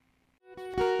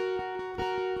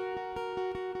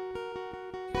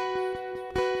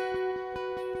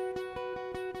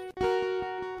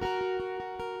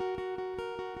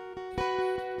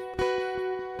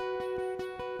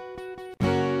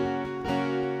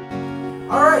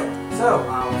Alright, so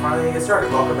finally gonna get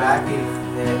started. Welcome back.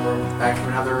 We're back to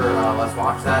another Let's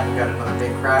Watch That. We've got another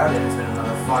big crowd, and it's been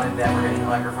another fun endeavor getting the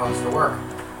microphones to work.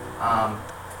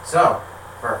 So,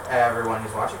 for everyone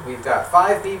who's watching, we've got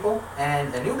 5 people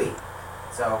and a newbie.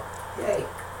 So, yay.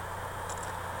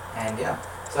 And yeah,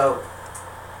 so...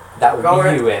 That would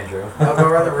be you, Andrew. I'll go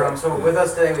around the room. So with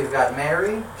us today, we've got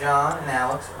Mary, John, and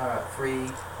Alex.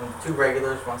 2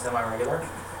 regulars, 1 semi-regular.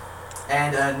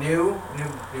 And a new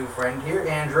friend here,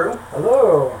 Andrew.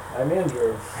 Hello, I'm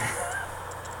Andrew.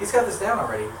 He's got this down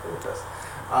already. He's good with this.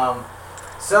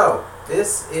 So,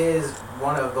 this is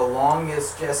one of the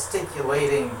longest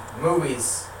gesticulating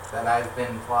movies that I've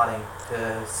been plotting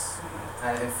to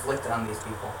inflict on these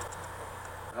people.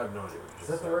 I have no idea what you Is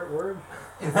just that the right word?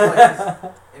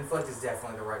 Inflict is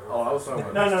definitely the right word. Oh, I was talking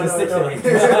about No. Gesticulating.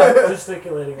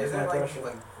 Gesticulating is Isn't my it like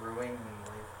question. brewing and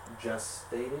like...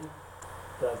 gestating.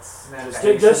 That's Isn't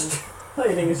that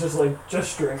gesticulating is just like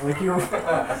gesturing. Like you,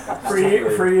 for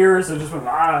years, it just went.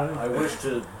 I wish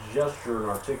to gesture and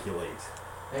articulate.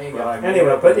 There you But go.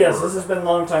 Anyway, but yes, this has been a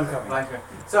long time coming.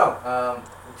 So,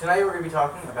 tonight we're going to be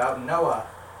talking about Noah.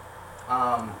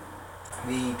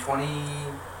 The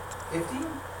 2015?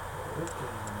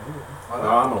 No,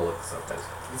 I'm going to look this up, guys.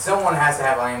 Someone has to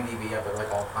have IMDb up at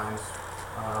like all times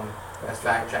as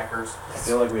fact checkers. I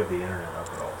feel like we have the internet up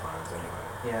at all times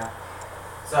anyway. Yeah.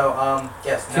 So,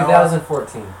 yes, Noah.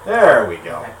 2014. There we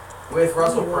go. Okay. With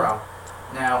Russell Crowe.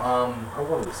 Now, I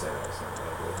wanted to say that, so I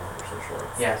wasn't 100% sure.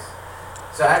 yes.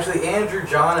 So actually, Andrew,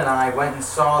 John, and I went and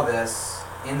saw this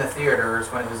in the theaters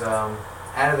when it was out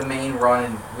of the main run,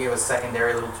 and we have a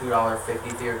secondary little $2.50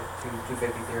 theater,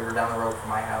 $2.50 theater down the road from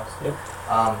my house. Yep.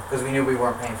 Because we knew we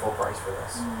weren't paying full price for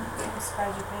this. I'm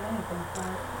surprised you paid anything for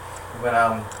it. But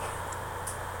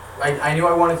I knew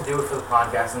I wanted to do it for the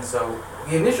podcast, and so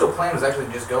the initial plan was actually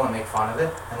to just go and make fun of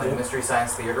it and like Mystery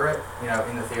Science Theater it,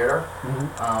 in the theater.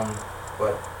 Mm-hmm.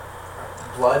 But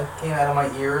blood came out of my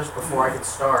ears before I could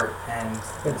start, and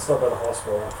Been stuck at the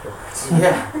hospital afterwards.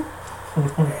 yeah,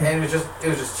 and it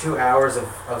was just 2 hours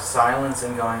of silence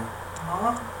and going,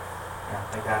 huh? Yeah,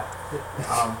 like that.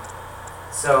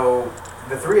 So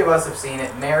the 3 of us have seen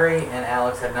it. Mary and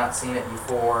Alex had not seen it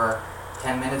before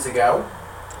 10 minutes ago.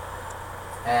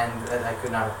 And I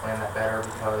could not have planned that better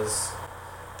because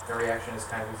the reaction is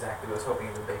kind of exactly what I was hoping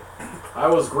it would be. I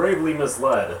was gravely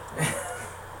misled.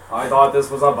 I thought this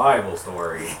was a Bible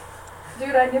story.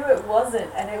 Dude, I knew it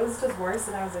wasn't, and it was just worse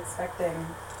than I was expecting.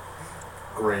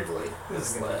 Gravely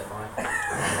This is going to be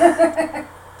misled. fun.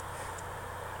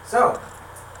 So,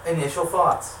 initial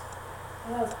thoughts.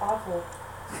 Oh, that was awful.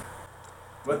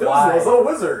 But this Why? was a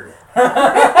wizard.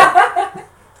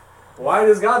 Why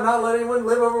does God not let anyone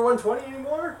live over 120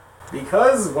 anymore?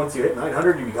 Because once you hit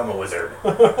 900, you become a wizard.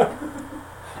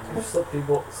 You slip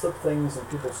things in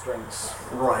people's strengths.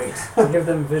 Right. You give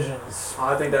them visions.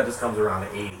 I think that just comes around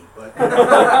to 80, but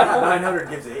 900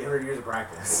 gives 800 years of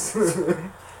practice.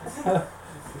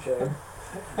 Touché.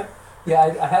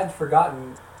 Yeah, I had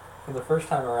forgotten for the first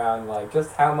time around, like,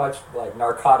 just how much, like,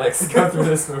 narcotics go through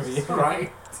this movie.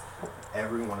 Right?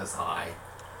 Everyone is high.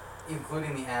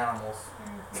 Including the animals.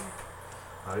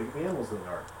 How do you make animals in the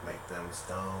dark? Make them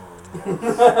stone.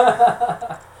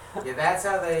 Yeah, that's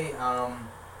how they,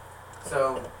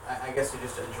 so I guess to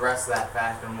just address that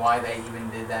fact and why they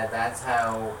even did that, that's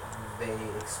how they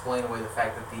explain away the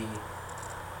fact that the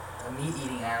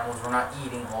meat-eating animals were not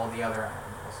eating all the other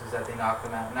animals, is that they knocked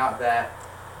them out. Not that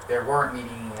there weren't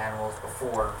meat-eating animals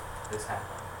before this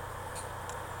happened.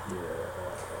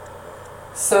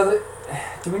 So,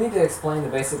 do we need to explain the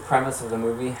basic premise of the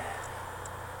movie?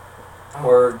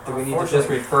 Or do we need to just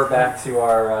refer back to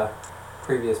our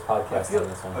previous podcast on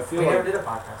this one? I feel We like never did a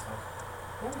podcast on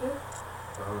Yeah, we did.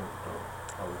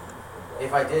 it.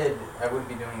 If I did, I wouldn't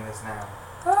be doing this now.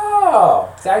 Oh!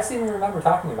 See, I seem to remember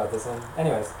talking about this one.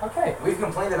 Anyways, okay. We've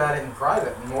complained about it in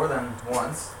private more than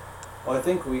once. Well, I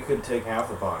think we could take half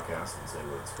the podcast and say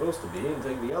what it's supposed to be, and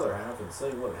take the other half and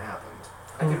say what happened.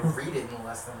 I could read it in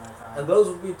less than that time. And those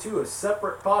would be 2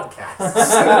 separate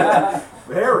podcasts.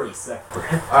 Very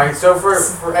separate. Alright, so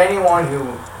for anyone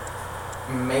who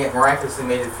miraculously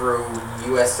made it through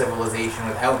U.S. civilization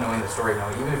without knowing the story,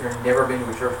 even if you've never been to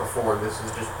a church before, this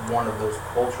is just one of those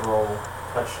cultural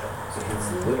touchstones.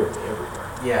 It's literally everywhere.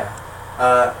 Yeah.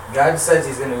 God says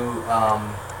he's going to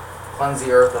cleanse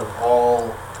the earth of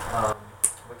all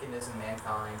wickedness in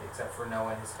mankind, except for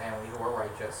Noah and his family who are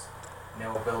righteous.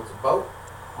 Noah builds a boat.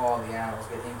 All the animals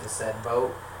get into said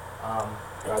boat.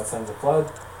 God sends a flood.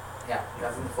 Yeah,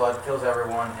 God sends the flood, kills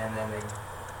everyone, and then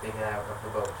they get out of the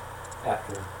boat.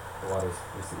 After the waters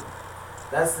recede.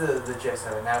 That's the gist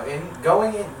of it. Now,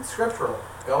 going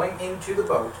into the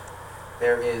boat,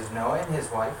 there is Noah and his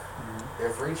wife, their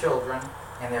 3 children,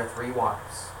 and their 3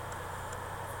 wives.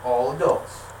 All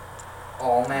adults.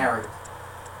 All married.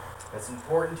 That's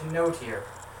important to note here.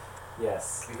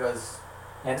 Yes. Because...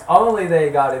 And only they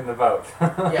got in the boat.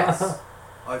 Yes.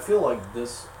 I feel like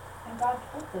this. And God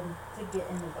told them to get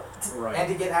in the boat. Right. And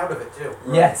to get out of it, too.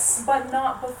 Right. Yes. But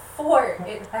not before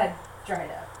it had dried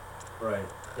up. Right.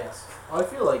 Yes. I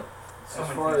feel like So as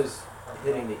many far things. as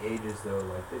hitting the ages though,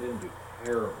 like they didn't do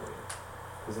terribly.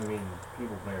 Because I mean,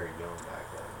 people married young back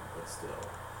then, but still.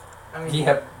 I mean,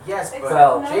 Yep. yes, but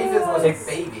Well, Japheth was it's- a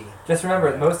baby. Just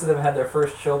remember, most of them had their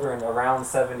first children around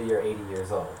 70 or 80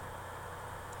 years old.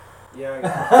 Yeah. I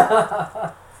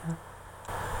guess.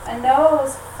 And Noah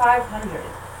was 500.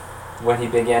 when he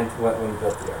began, when he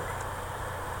built the ark.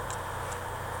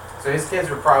 So his kids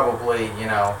were probably, you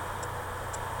know,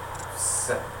 what's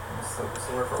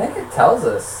the word for I think it? it tells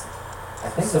us. I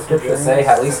think the scriptures say Septuagenarians.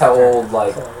 at least how old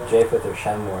like Something. Japheth or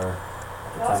Shem were at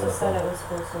It the time of also the said it flood. was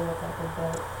supposed to look like a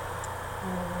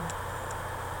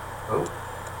boat.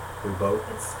 We boat.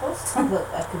 It's supposed to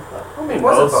look like a boat. I It mean,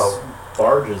 was a most boat.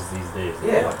 barges these days.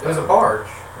 look Yeah, like it was a that. barge.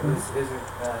 It was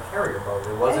a carrier boat.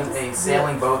 It wasn't a It's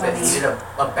sailing boat that funny. needed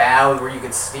a bow where you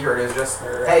could steer it. It was just,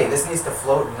 hey, this needs to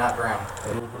float and not drown.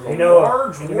 You know,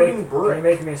 large can you wooden make, brick. Can you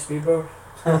make me a speedboat?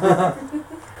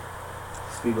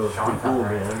 Speedboat's Sean pretty cool,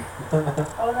 Connery. man.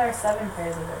 Oh, and there are 7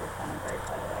 pairs of every kind of bird,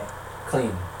 by the way.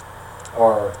 Clean.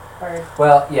 Or, Bird.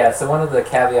 well, yeah, so one of the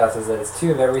caveats is that it's 2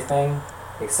 of everything,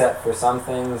 except for some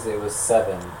things it was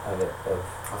 7 of it.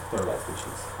 I thought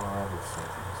species 5 or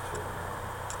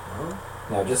something.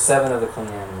 No, just 7 of the clean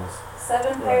animals.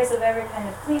 7 Right. pairs of every kind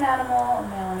of clean animal, a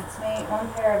male and its mate,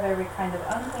 1 pair of every kind of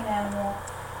unclean animal,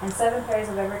 and 7 pairs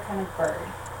of every kind of bird.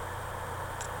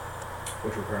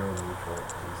 Which apparently we tried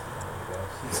to use,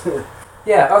 I guess.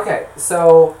 Yeah, okay,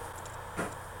 so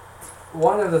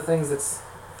one of the things that's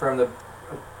from the.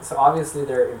 So obviously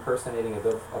they're impersonating a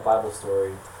Bible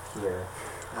story here.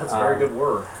 That's a very good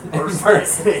word.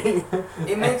 Impersonating.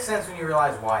 It makes sense when you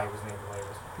realize why it was made the way it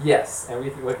was made. Yes, and we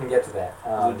can get to that.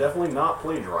 They're definitely not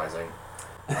plagiarizing.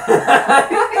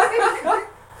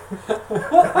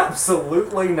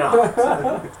 Absolutely not.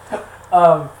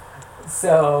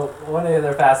 So one of the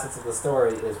other facets of the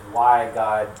story is why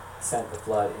God sent the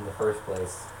flood in the first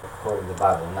place, according to the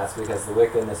Bible, and that's because the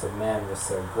wickedness of man was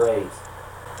so great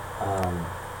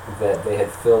that they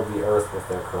had filled the earth with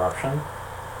their corruption,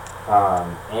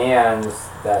 and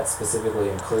that specifically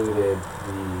included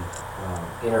the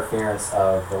interference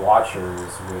of the watchers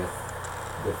with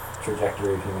the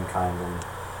trajectory of humankind and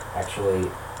actually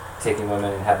taking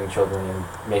women and having children and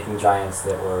making giants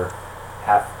that were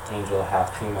half angel,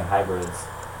 half human hybrids,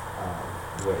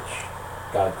 which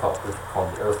God called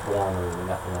the earthborn or the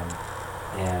Nephilim.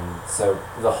 And so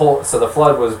the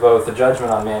flood was both a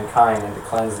judgment on mankind and to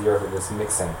cleanse the earth of this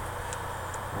mixing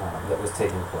that was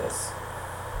taking place,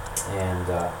 and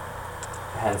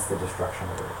hence the destruction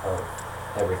of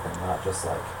everything, not just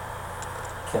like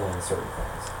killing certain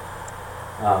things.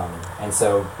 And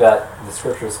so, but the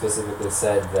scripture specifically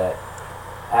said that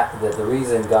that the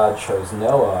reason God chose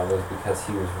Noah was because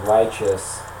he was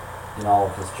righteous in all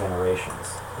of his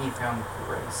generations. He found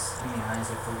grace in the eyes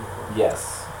of the Lord.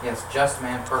 Yes. Yes, just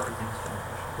man, perfect in his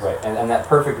generations. Right, and that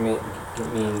perfect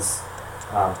means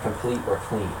complete or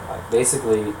clean. Like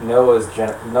basically, Noah's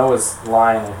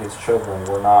line and his children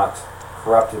were not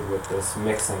corrupted with this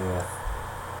mixing with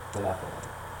the Nephilim.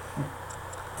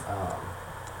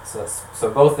 So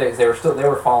both they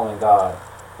were following God,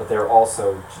 but they were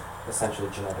also essentially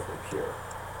genetically pure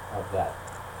of that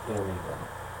intermingling.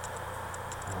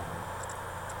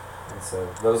 And so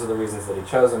those are the reasons that he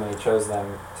chose them, and he chose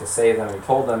them to save them. And he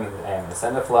told them, "Hey, I'm going to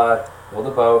send a flood, build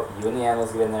a boat, you and the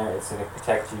animals get in there, it's going to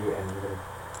protect you, and you're going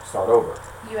to start over."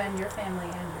 You and your family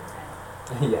and your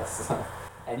family. Yes.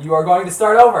 And you are going to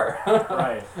start over.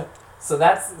 Right. So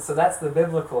that's the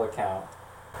biblical account.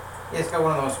 Yeah, it's got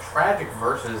one of the most tragic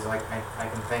verses I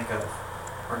can think of,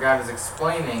 where God is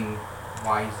explaining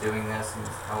why he's doing this, and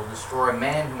I will destroy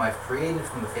man whom I've created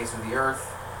from the face of the earth,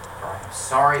 for I am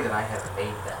sorry that I have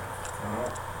made them.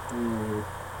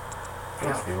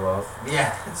 Must be rough.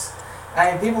 Yeah,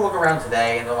 I mean, people look around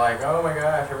today and they're like, oh my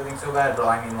gosh, everything's so bad, but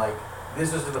I mean, like,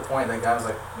 this was to the point that God was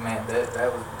like, man, that may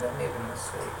have been a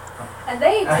mistake. And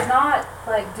they did not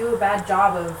do a bad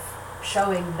job of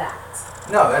showing that.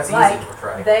 No, that's easy Like, to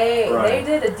portray. They Right.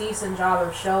 did a decent job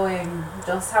of showing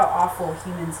just how awful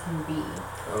humans can be.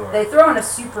 Alright. They throw in a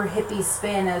super hippie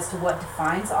spin as to what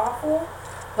defines awful,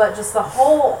 But just the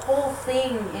whole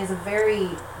thing is a very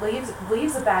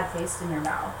leaves a bad taste in your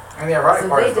mouth. And the ironic So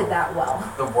part they is did that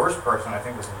well. the worst person I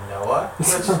think was Noah,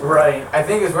 which Right. I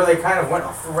think is where they kind of went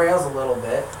off the rails a little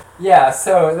bit. Yeah,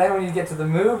 so then when you get to the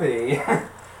movie,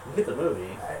 Look at the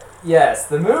movie. yes,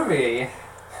 the movie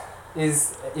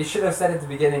is, you should have said at the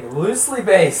beginning, loosely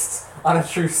based on a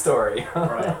true story.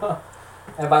 Right.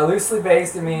 And by loosely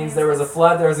based, it means there was a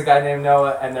flood, there was a guy named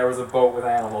Noah, and there was a boat with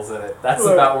animals in it. That's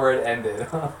Right. about where it ended.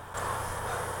 On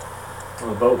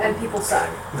the boat. And people suck.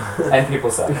 And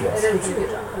people suck, They yes. did a pretty good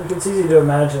job. Like, it's easy to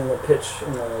imagine the pitch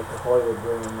in the Hollywood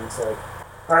room. It's like,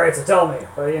 all right, so tell me,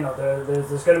 but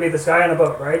there's going to be this guy on a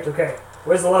boat, right? Okay,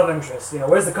 where's the love interest?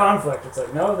 Where's the conflict? It's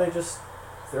like, no,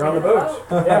 they're on the boat.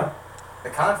 Yeah, The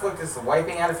conflict is the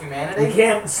wiping out of humanity. you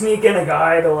can't sneak in a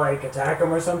guy to like attack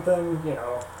him or something.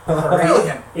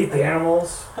 Brilliant. Eat the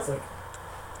animals. It's like,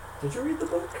 did you read the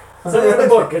book? It's not even a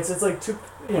book. It's like two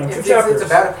chapters. It's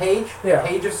about a page. Yeah. A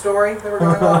page of story that we're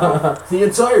going off. The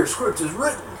entire script is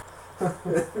written.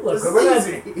 Look, we're not-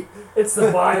 it's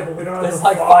the Bible. We don't have There's to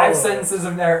like follow 5 it. sentences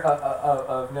of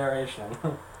narration.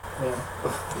 Yeah.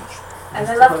 And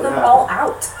they left them all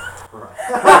out.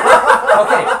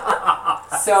 Okay,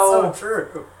 So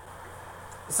true.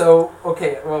 So,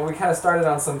 okay, well, we kind of started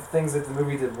on some things that the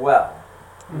movie did well.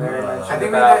 Mary mentioned I think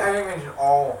about... we mentioned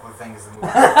all the things in the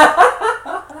movie.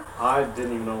 I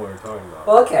didn't even know what we were talking about.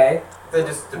 Well, okay, They're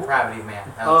just depravity of man.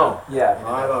 Oh. yeah.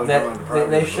 I thought That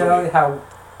they show how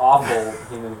awful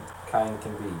humankind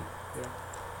can be.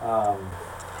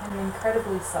 And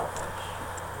incredibly selfish.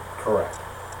 Correct.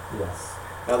 Yes.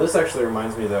 Now this actually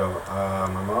reminds me though,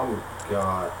 my mom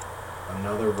got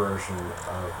another version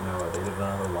of Noah. They did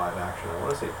another live action, I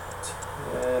want to say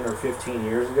 10 or 15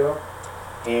 years ago.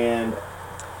 And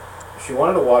she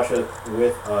wanted to watch it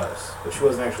with us, but she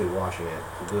wasn't actually watching it.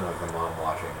 She did like my mom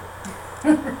watching it.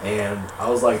 And I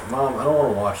was like, Mom, I don't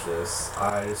want to watch this.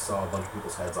 I just saw a bunch of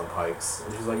people's heads on pikes.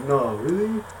 And she's like, no,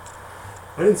 really?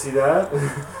 I didn't see that.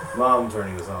 Mom, I'm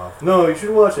turning this off. No, you should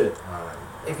watch it.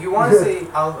 If you want to see,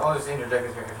 I'll just interject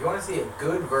this here. If you want to see a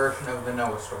good version of the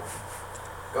Noah story,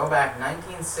 go back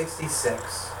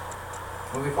 1966.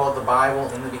 A movie called The Bible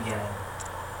in the Beginning,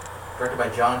 directed by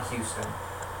John Huston.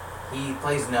 He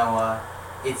plays Noah.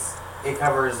 It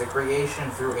covers the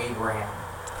creation through Abraham,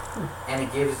 and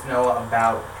it gives Noah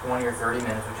about 20 or 30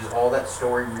 minutes, which is all that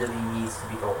story really needs to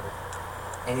be told.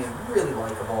 And he's really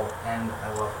likable, and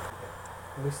I love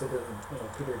it. At least they did,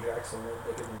 Peter Jackson.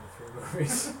 They gave him 3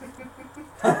 movies.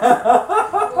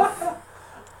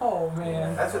 Oh,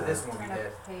 man. That's what this movie Turn up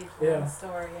did. the page, Yeah. one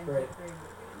story, and Right. 3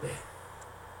 movies.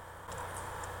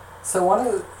 So one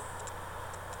of the...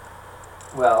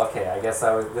 Well, okay, I guess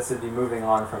this would be moving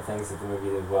on from things that the movie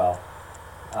did well.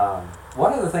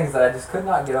 One of the things that I just could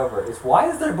not get over is why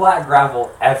is there black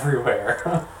gravel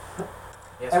everywhere?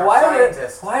 Yes, And our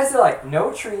scientists. why is there like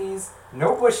no trees,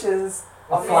 no bushes,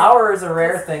 Well, a flower is a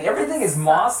rare because thing, everything is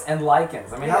moss and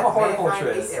lichens. I mean, I'm a mankind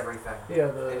horticulturist. ate everything. Yeah,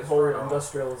 They the just whole were all-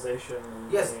 industrialization.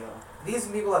 And, Yes. These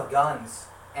people have guns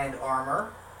and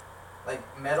armor, like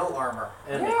metal armor,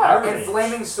 And Yeah. and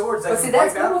flaming swords that But can see,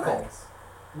 that's wipe out biblical. things.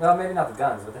 No, maybe not the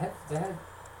guns, but they had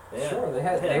Yeah. sure,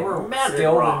 they were magic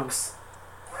skilled in- rocks.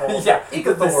 Yeah,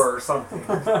 E04 or something.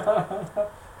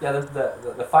 yeah,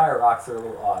 the fire rocks are a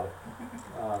little odd.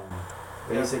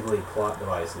 Basically plot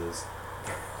devices.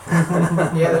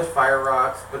 Yeah, there's fire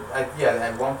rocks, but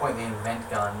at one point they invent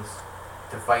guns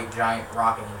to fight giant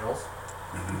rock angels.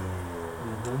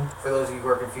 Mm-hmm. For those of you who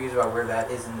are confused about where that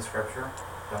is in the scripture,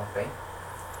 don't be.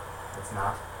 It's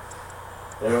not.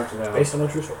 They worked it out. Based on a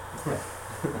true story.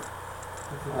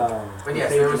 But yes,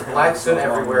 there was black soot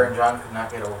everywhere, and John could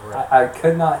not get over it. I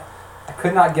could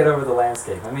not get over the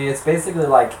landscape. I mean, it's basically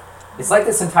like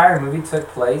this entire movie took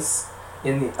place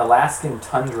in the Alaskan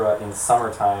tundra in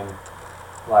summertime,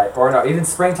 even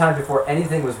springtime before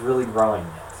anything was really growing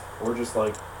yet. Or just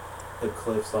like the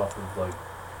cliffs off of like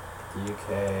the UK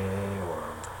or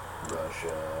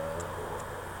Russia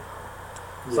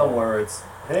or somewhere it's,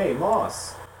 hey,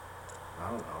 moss. I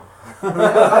don't know.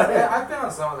 I've been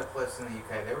on some of the cliffs in the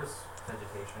UK. There was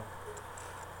vegetation.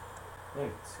 I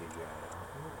can CGI.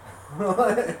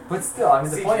 But still, I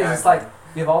mean, the point is, CGI. it's like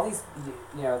you have all these,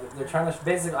 they're trying to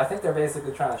basically. I think they're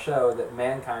basically trying to show that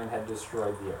mankind had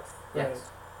destroyed the earth. Yes.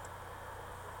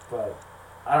 But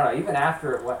I don't know. Even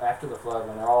after the flood,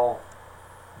 when they're all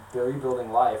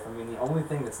rebuilding life, I mean, the only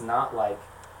thing that's not like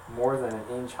more than an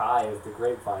inch high is the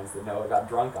grapevines that Noah got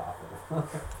drunk off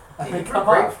of. I He mean, grew come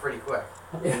grapes on. pretty quick.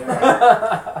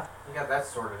 Yeah. He got that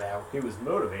sorted out. He was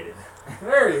motivated.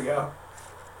 There you go.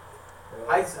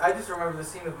 I just remember the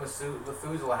scene of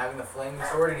Methuselah having the flaming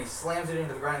sword, and he slams it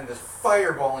into the ground, and this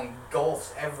fireball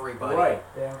engulfs everybody. Right.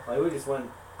 Yeah. Like we just went,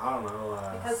 I don't know.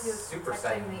 Because he was Super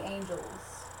protecting Saiyan. the angels.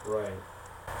 Right.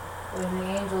 When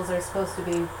the angels are supposed to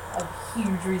be a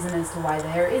huge reason as to why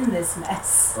they are in this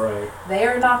mess. Right. They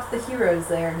are not the heroes,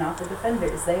 they are not the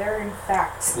defenders, they are in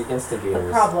fact The instigators.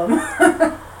 the problem.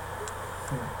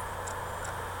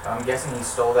 I'm guessing he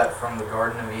stole that from the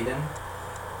Garden of Eden.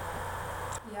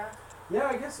 Yeah. Yeah,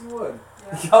 I guess you would.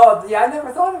 Yeah. Oh, yeah, I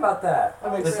never thought about that.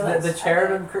 Oh, The, really? the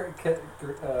cherubim.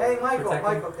 Hey, Michael, protecting-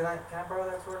 Michael, can I borrow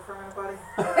that sword for a minute,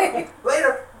 buddy?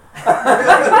 Later.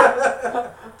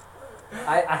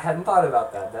 I hadn't thought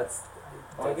about that. That's.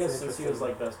 Well, I guess since interesting. he was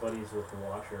like best buddies with the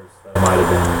Watchers, that might have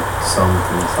been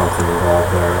something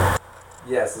involved there.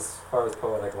 Yes, as far as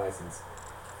poetic license.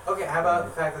 Okay, how about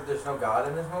the fact that there's no God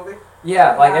in this movie?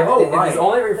 Yeah, like Yeah. if, Oh, if it's right.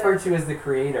 only referred to as the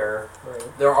creator.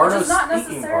 Right. There are Which no is not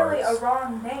speaking necessarily parts. a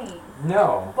wrong name,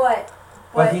 No, but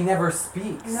but he never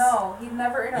speaks. no, he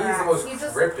never He's the interacts. most he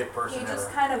just cryptic person he ever.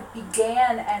 just kind of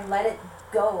began and let it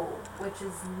go, which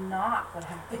is not what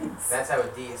happens. That's how a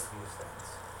deist views things.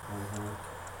 Mm-hmm.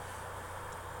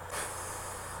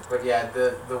 But yeah,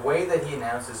 the way that he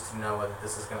announces to Noah that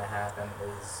this is going to happen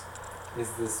is... Is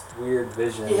this weird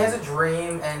vision? He has a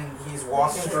dream, and he's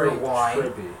walking through wine,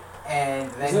 Trippy.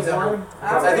 and then Is he's it under... wine?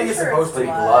 I'm I think pretty it's sure supposed to be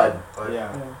it's blood. But,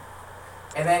 Yeah.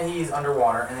 And then he's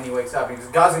underwater, and then he wakes up, and he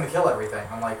goes, God's going to kill everything.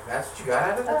 I'm like, that's what you got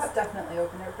out of That's that? definitely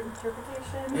open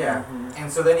interpretation. Yeah. Mhm. And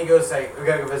so then he goes, say, we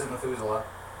got to go visit Methuselah.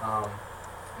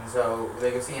 And so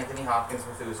they go see Anthony Hopkins'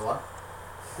 Methuselah,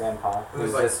 Grandpa, who's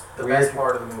who's like this the weird, best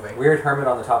part of the movie. weird hermit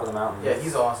on the top of the mountain. Yeah,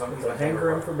 he's awesome. He's He's my a favorite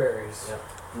hankering part. for berries. Yep.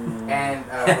 Mm.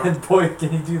 And And boy, can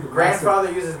he do the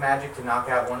grandfather uses magic to knock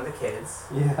out one of the kids.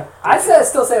 massive- Yeah, I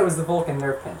still say it was the Vulcan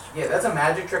nerve pinch. Yeah, that's a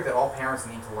magic trick that all parents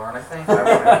need to learn, I think. I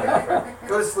wouldn't have that trick.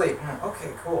 Go to sleep.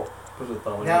 Okay, cool. Put a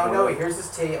thumb in Now, your Noe, forehead. here's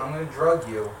this tea. I'm going to drug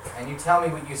you, and you tell me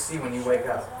what you see when you wake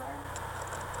up.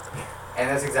 And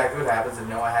that's exactly what happens, and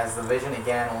Noah has the vision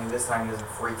again, only this time he doesn't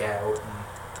freak out. And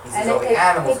he sees And all the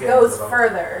animals it get into goes the boat.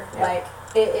 further. Yeah. Like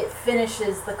it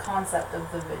finishes the concept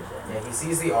of the vision. Yeah, he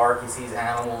sees the ark, he sees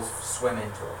animals swim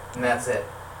into it, and that's it.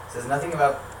 It says nothing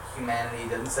about humanity, it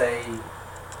doesn't say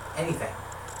anything.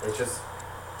 It's just,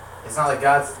 it's not like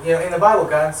God's, in the Bible,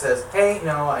 God says, hey,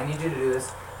 Noah, I need you to do this.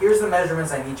 Here's the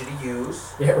measurements I need you to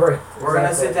use. Yeah, right. We're going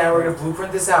to sit down, we're going to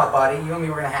blueprint this out, buddy. You and me,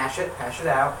 we're going to hash it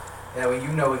out. That way you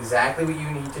know exactly what you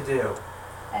need to do.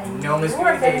 And No you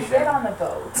are going to miscommunication. get on the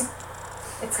boat. It's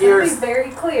going to be Here's-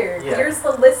 very clear. Yeah. Here's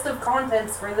the list of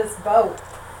contents for this boat.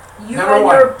 You Number and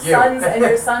one, your you. sons and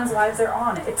your sons' wives are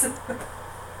on it.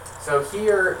 So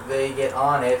here they get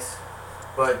on it,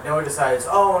 but Noah decides,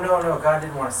 oh, no, God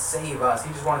didn't want to save us.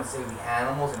 He just wanted to save the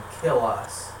animals and kill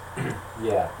us.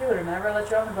 Yeah. He would have never let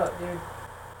you on the boat, dude.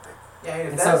 Yeah, if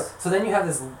And that's... so then you have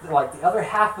this, like, the other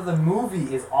half of the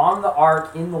movie is on the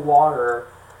ark, in the water,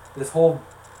 this whole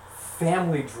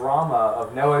family drama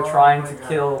of Noah Oh trying my to God.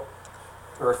 kill,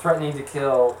 or threatening to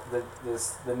kill,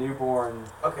 the newborn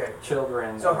Okay,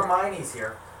 children. so Hermione's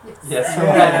here. Yes, Yes.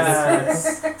 Hermione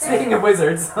is- Speaking of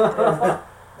wizards.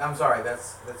 I'm sorry,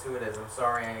 that's who it is. I'm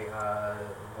sorry,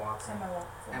 Watson.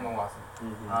 Emma Watson.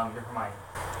 Mhm. You're Hermione.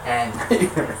 And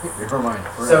Never mind.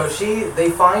 so they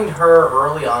find her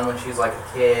early on when she's like a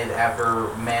kid after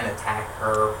men attack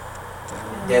her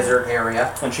desert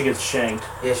area. And she gets shanked.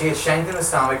 Yeah, she gets shanked in the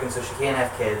stomach, and so she can't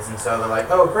have kids. And so they're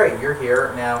like, oh, great, you're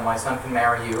here. Now my son can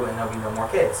marry you, and there'll be no more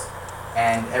kids.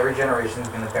 And every generation is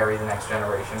going to bury the next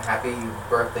generation. Happy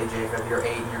birthday, Jacob. You're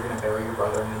 8, and you're going to bury your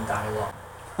brother and then die alone.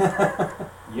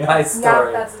 Yeah. Nice Yeah,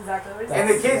 story. that's exactly what he And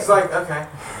said. the kid's like, okay.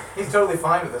 He's totally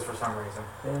fine with this for some reason.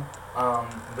 Yeah.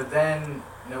 But then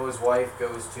Noah's wife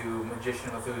goes to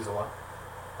magician Methuselah.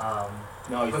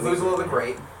 No, he's Methuselah the leaving.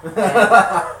 Great.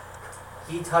 And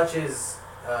he touches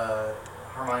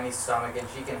Hermione's stomach, and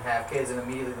she can have kids. And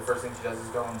immediately, the first thing she does is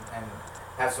go and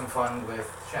have some fun with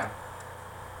Shem.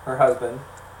 Her husband.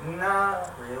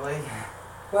 Not really.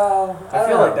 Well, I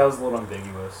feel like that was a little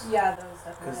ambiguous. Yeah, that was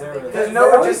 'Cause definitely they were- ambiguous. Because They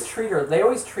Noah always just treat her. They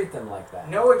always treat them like that.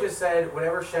 Noah just said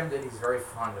whatever Shem did, he's very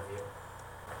fond of you.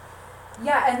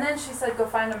 Yeah, and then she said, "Go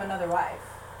find him another wife."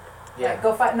 Yeah. Like,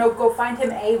 go find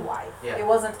him a wife. Yeah. It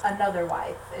wasn't another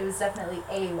wife. It was definitely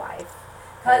a wife,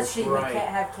 because she Right. can't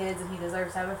have kids and he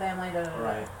deserves to have a family. Da, da, da, da.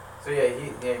 Right. So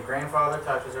yeah, grandfather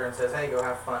touches her and says, "Hey, go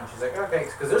have fun." She's like, "Okay,"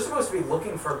 because they're supposed to be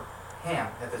looking for Ham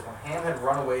at this point. Ham had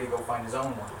run away to go find his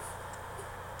own wife.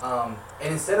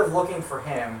 And instead of looking for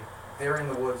him, they're in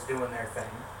the woods doing their thing.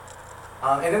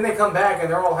 And then they come back and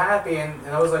they're all happy. And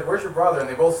I was like, "Where's your brother?" And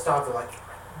they both stop. They're like,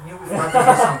 "I knew we forgot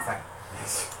to do something."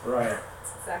 Right.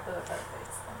 That's exactly what that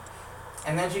face.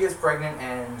 And then she gets pregnant,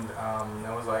 and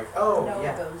Noah's like, oh, Noah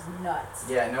yeah. goes nuts.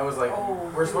 Yeah, Noah's like,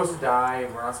 Oh, we're supposed to die,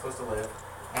 we're not supposed to live.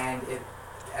 And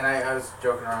I was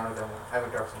joking around with them. I have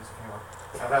a dark sense of humor.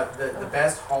 About the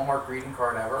best Hallmark greeting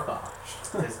card ever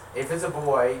is, if it's a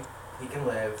boy, he can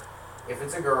live. If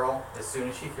it's a girl, as soon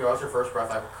as she draws her first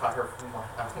breath, I will cut her from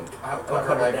I will cut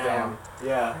her life down.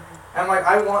 Yeah. And I'm like,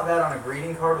 I want that on a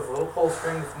greeting card with a little pull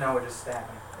string with Noah just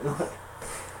stabbing.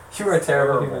 You are a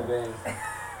terrible human being.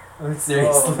 I mean,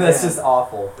 seriously, that's just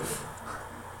awful. It's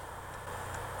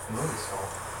the movie's fault.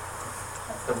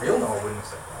 The real Noah wouldn't have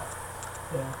said that.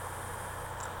 Yeah.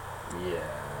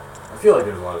 Yeah. I feel like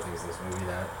there's a lot of things in this movie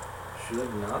that should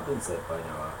have not been said by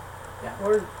Noah. Yeah.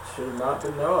 Or should have not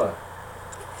been Noah.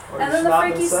 Or And should then the not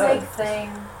been freaky said. snake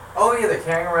thing. Oh yeah, they're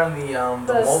carrying around the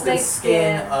molted snake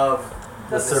skin skin. of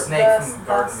the snake from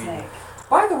Garden of Eden.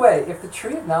 By the way, if the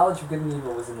tree of knowledge of good and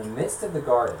evil was in the midst of the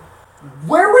garden,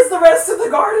 where was the rest of the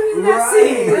garden in that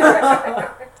scene?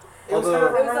 It was Although-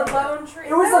 kind of It was a lone tree.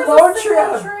 It was There a lone tree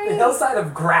single on a hillside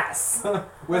of grass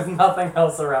with nothing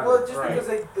else around Well, it. just Right. because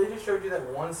they just showed you that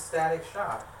one static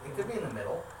shot. It could be in the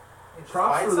middle. It just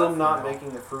Props by for itself them not in the middle.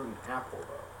 making the fruit an apple, though.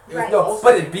 It was Right. No, also-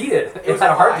 but it beat it. It was had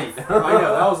a alive. heartbeat. I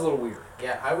know, that was a little weird.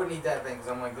 Yeah, I wouldn't eat that thing because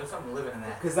I'm like, there's something living in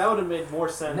that. Because that would have made more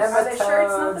sense. Never- Are they sure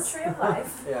it's not the Nematodes. tree of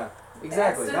life? Yeah, They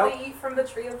exactly. accidentally eat from the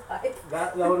tree of life.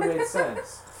 That would have made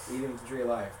sense. Eating the tree of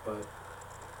life, but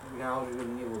knowledge of good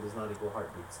and evil does not equal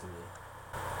heartbeats to me.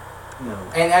 No.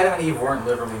 And Adam and Eve weren't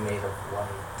literally made of light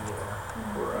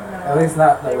either. Right. At least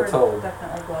not that They we're were told.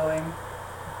 definitely glowing.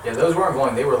 Yeah, those weren't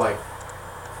glowing. They were like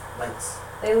lights.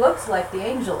 They looked like the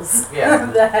angels Yeah.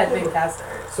 that had been cast to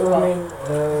Earth. So I mean,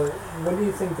 what do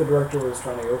you think the director was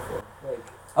trying to go for? Like,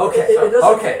 Okay, it doesn't.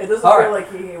 okay, It doesn't all feel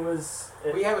right. like he was.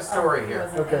 We have a story He here.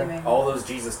 wasn't Okay. aiming. All those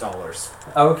Jesus dollars.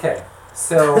 Okay,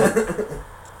 so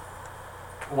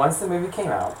once the movie came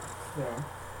out, You know,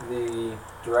 the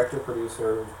director,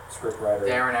 producer, scriptwriter,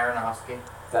 Darren Aronofsky.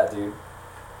 that dude,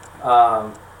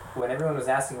 when everyone was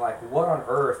asking like, what on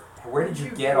earth, where did you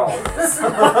get all this?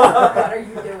 What are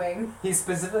you doing? He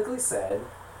specifically said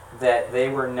that they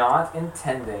were not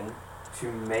intending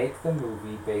to make the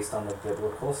movie based on the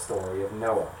biblical story of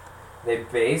Noah. They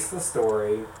based the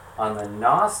story on the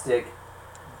Gnostic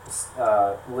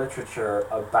literature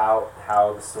about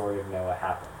how the story of Noah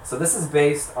happened. So this is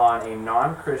based on a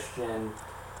non-Christian,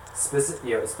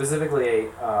 specifically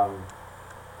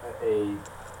a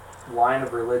line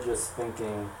of religious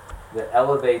thinking that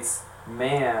elevates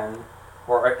man,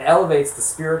 or elevates the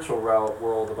spiritual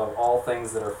world above all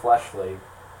things that are fleshly,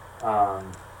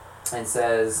 and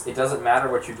says it doesn't matter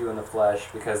what you do in the flesh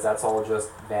because that's all just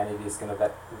vanity. Is going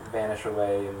to vanish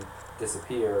away and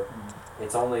disappear.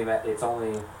 It's only like,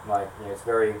 it's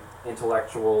very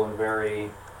intellectual and very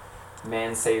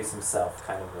man saves himself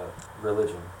kind of a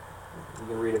religion. You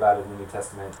can read about it in the New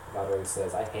Testament. God always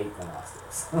says, I hate the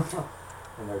Gnostics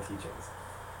and their teachings.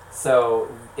 So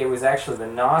it was actually the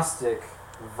Gnostic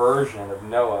version of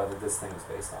Noah that this thing is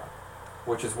based on,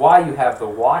 which is why you have the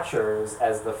Watchers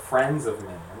as the friends of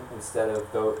man instead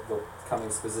of the coming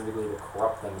specifically to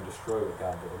corrupt them and destroy what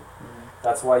God did.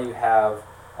 That's why you have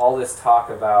all this talk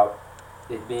about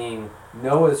it being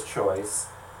Noah's choice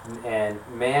and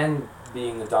man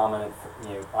being the dominant,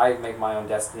 I make my own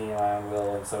destiny and my own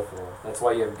will and so forth. That's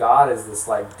why you have God as this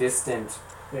like distant,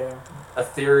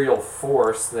 ethereal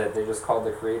force that they just called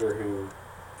the creator, who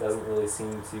doesn't really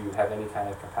seem to have any kind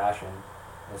of compassion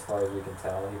as far as we can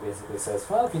tell. He basically says,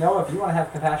 well, if you want to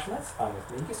have compassion, that's fine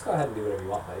with me. You just go ahead and do whatever you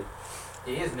want, buddy.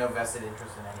 He has no vested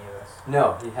interest in any of this.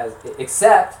 No, he has,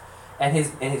 except, and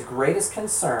his greatest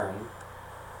concern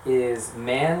is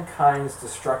mankind's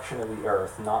destruction of the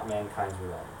earth, not mankind's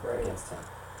rebellion against him.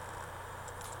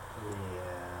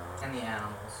 Yeah. And the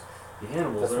animals. The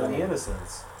animals That's are what I the mean.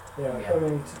 innocents. yeah. Yeah. I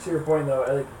mean, to your point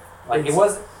though, Like, it It's-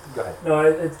 was, go ahead.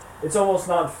 no, it's almost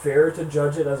not fair to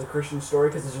judge it as a Christian story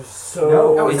because it's just so.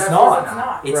 No, it's absolutely not. It's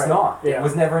not. It's Right. not. Yeah. It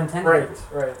was never intended to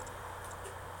be. Right.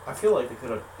 I feel like they could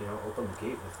have, opened the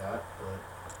gate with that,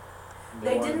 but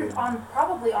They wanted didn't to-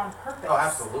 probably on purpose. Oh,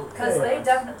 absolutely. Because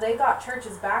Yeah. they got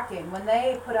churches backing. When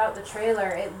they put out the trailer,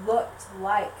 it looked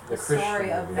like The the story Christian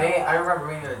of movie. Noah. I remember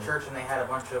being at a church and they had a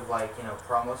bunch of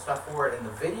promo stuff for it, and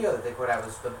the video that they put out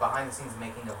was the behind the scenes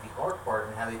making of the art part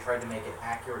and how they tried to make it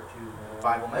accurate to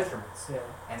Bible measurements. Yeah.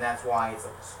 And that's why it's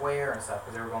like a square and stuff,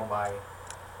 because they were going by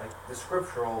like the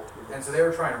scriptural, and so they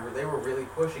were they were really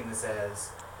pushing this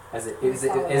As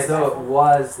As though it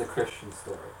was the Christian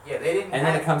story. yeah, they didn't And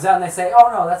then have, it comes out and they say, oh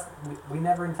no, we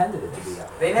never intended it to be that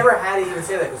way. they never had to even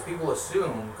say that because people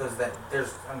assume, because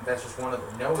that's just one of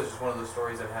Noah's just one of those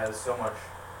stories that has so much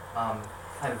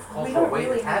kind of We cultural don't weight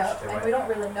really attached know, to and it. we don't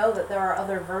really know that there are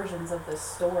other versions of this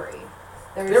story.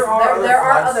 There are other there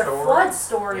are flood other stories. flood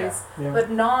stories, Yeah. but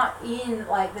not in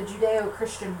like the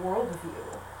Judeo-Christian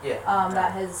worldview Yeah.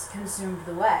 that has consumed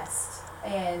the West,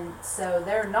 and so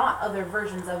there are not other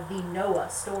versions of the Noah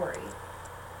story.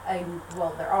 And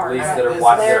well, there are. At least but that are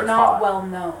what they're they're not taught. well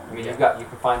known. I mean, you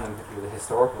can find them through the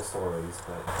historical stories,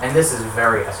 but And this is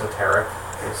very esoteric.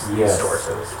 These Yes.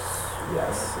 sources.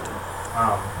 yes.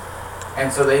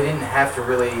 And so they didn't have to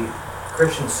really.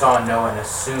 Christians saw Noah and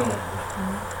assumed,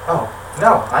 Mhm. oh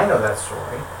no, I know that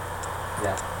story.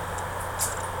 Yeah.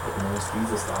 Getting those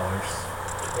Jesus dollars.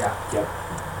 Yeah. Yep.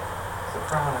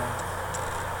 Surprise.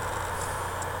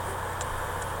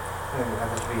 Maybe that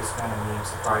would be kind of meme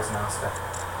surprise Nasta.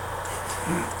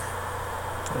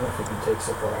 I don't know if you can take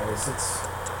surprise.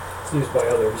 It's used by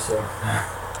others, so.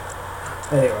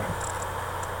 Anyway.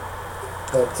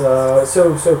 But,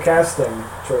 so casting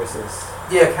choices.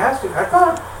 Yeah, casting. I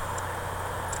thought.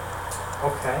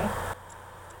 Okay.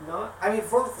 Not. I mean,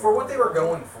 for what they were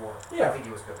going for, I Yeah. think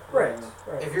he was good. Right.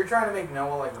 If you're trying to make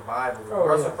Noah like the Bible, Oh,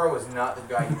 Russell yeah. Crowe is not the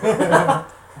guy you pick.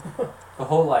 The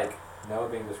whole like Noah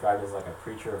being described as like a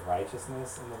preacher of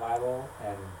righteousness in the Bible,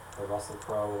 and the Russell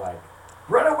Crowe like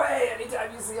run away anytime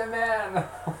you see a man.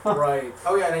 Right.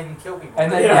 Oh yeah, and they can kill people.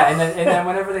 And then Yeah. and then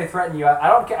whenever they threaten you, I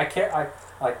don't care. I care. I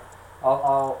like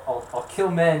I'll kill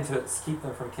men to keep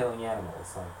them from killing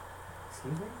animals. Like,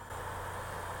 excuse me.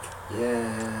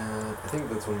 Yeah, I think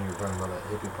that's when you were talking about that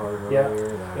hippie part Yeah. earlier.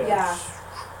 That Yeah.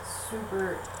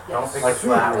 Super. Don't Yes. think Like, it's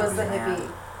That flat. was the man. hippie.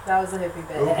 That was the hippie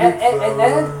bit.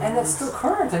 And that's still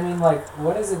current. I mean, like,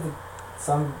 what is it that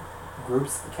some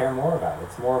groups care more about?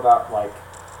 It's more about like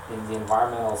in the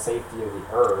environmental safety of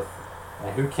the earth.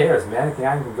 And who cares?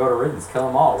 Mankind can go to riddance, kill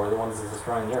them all. We're the ones that's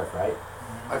destroying the earth, right?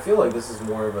 I feel like this is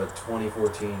more of a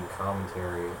 2014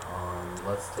 commentary on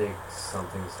let's take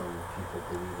something some people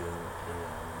believe in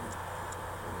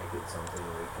and make it something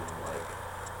we can like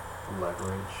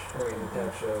leverage. Or you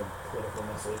attach a political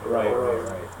message. Right, or, right,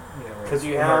 right. You know, Because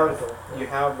you environmental,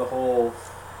 have the whole,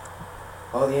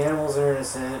 oh, the animals are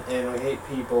innocent and we hate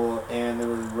people and then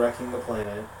we're wrecking the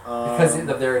planet. Because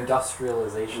of their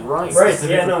industrialization. Right. It Right,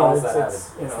 specifically yeah, no, calls it's- that out.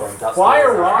 it's, you It's know, their industrialization.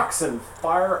 Fire rocks and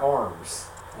firearms.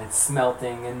 And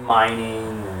smelting and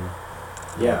mining and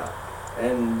Yeah.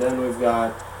 And then we've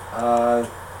got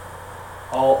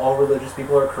all religious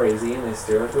people are crazy and they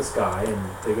stare at the sky and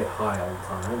they get high all the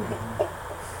time. And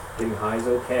getting high is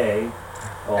okay.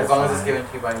 All As the long as it's time. given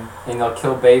to you by. and they'll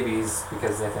kill babies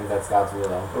because they think that's God's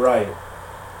will. Right.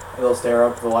 And they'll stare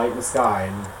up at the light in the sky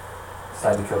and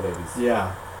Decide to kill babies.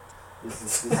 yeah.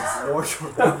 This is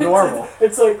normal.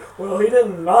 It's like, well, he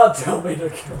did not tell me to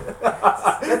kill it.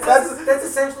 That's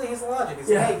essentially his logic. It's,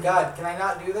 Yeah. hey, God, can I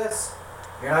not do this?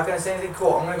 You're not going to say anything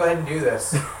cool. I'm going to go ahead and do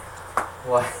this.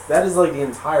 What? That is like the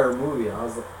entire movie. I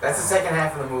was like, That's the second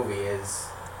half of the movie is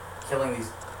killing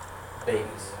these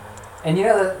babies. And you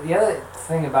know, the other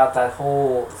thing about that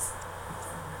whole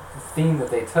theme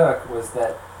that they took was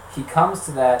that he comes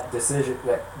to that decision,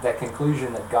 that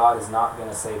conclusion that God is not going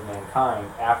to save mankind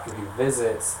after he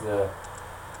visits the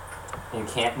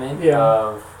encampment Yeah.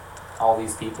 of all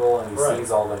these people and he Right.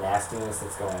 sees all the nastiness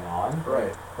that's going on.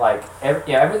 right. Like,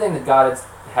 everything that God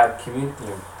had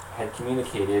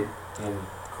communicated in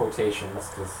quotations,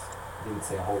 because he didn't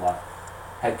say a whole lot,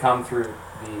 had come through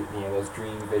those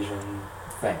dream vision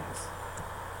things.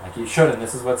 Like, he showed him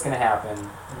this is what's going to happen,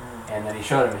 and then he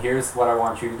showed him here's what I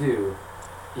want you to do.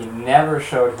 He never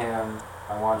showed him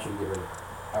I want you to get rid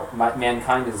of.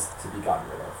 Mankind is to be gotten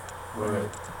rid of. Right.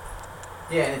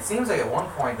 Yeah, and it seems like at one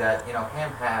point that,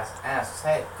 Ham asks,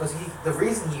 hey, because the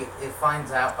reason he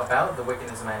finds out about the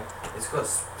wickedness of man is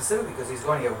specifically because he's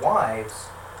going to get wives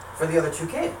for the other two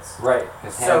kids. Right,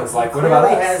 because Ham So was he like, what clearly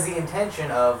about us? has the intention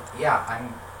of, yeah,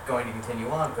 I'm going to continue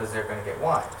on because they're going to get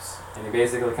wives. And he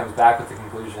basically comes back with the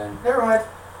conclusion, Never mind.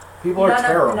 People are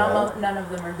terrible. None of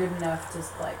them are good enough to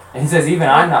like. and he says, even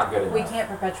I'm not good enough. We can't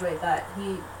perpetuate that.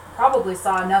 He probably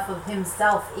saw enough of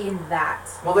himself in that.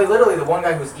 Well, they literally, the one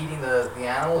guy who was eating the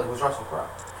animal, it was Russell Crowe.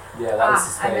 Yeah, that was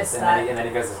his I face. missed And that. then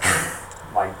he goes,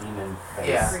 like, demon face.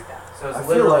 Yeah. Freaked out. So it's I feel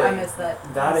literally... I missed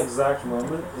that. That exact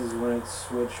moment is when it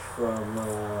switched from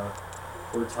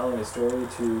we're telling a story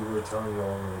to we're telling you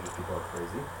all religious people are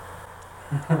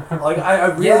crazy. Like I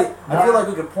really, Yeah. I feel like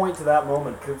we could point to that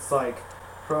moment because it's like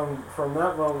from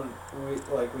that moment we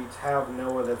have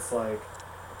Noah that's like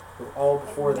all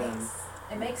before then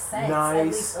It makes sense, Nice. at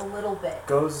least a little bit.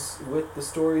 goes with the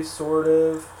story sort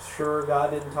of. Sure,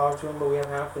 God didn't talk to him, but we have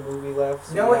half the movie left.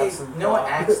 So we have some Noah thought.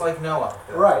 acts like Noah. at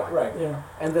that Right, point. right. Yeah.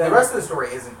 And The then rest of the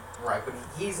story isn't right, but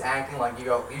he's acting like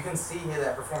you can see here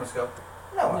that performance go,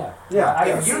 Noah. Yeah. I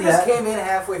can If you see just that. came in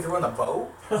halfway through on the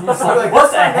boat, You're just You're like, like,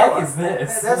 what that's the not heck Noah. is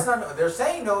this? that's not Noah. They're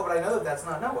saying Noah, but I know that that's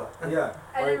not Noah. Yeah.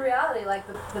 And in reality, like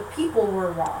the people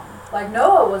were wrong. Like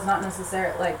Noah was not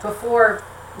necessarily like before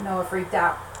Noah freaked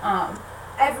out.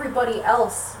 Everybody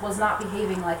else was not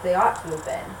behaving like they ought to have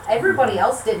been. Everybody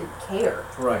else didn't care.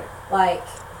 Right. Like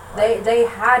they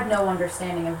had no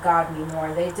understanding of God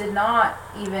anymore. They did not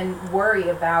even worry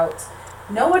about.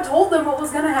 Noah told them what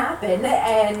was going to happen,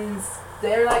 and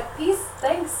they're like, "Peace,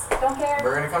 thanks, don't care."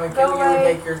 We're gonna come and Go kill you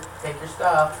away. and take your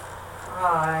stuff.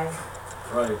 Bye.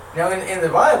 Right. Now, in the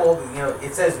Bible,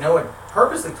 it says Noah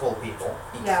purposely told people.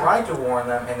 He Yeah. tried to warn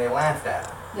them, and they laughed at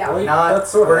him. Yeah. Well, Not, that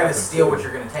sort of we're going to happens, steal too. what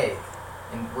you're going to take,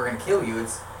 and we're going to kill you.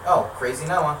 It's, oh, crazy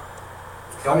Noah.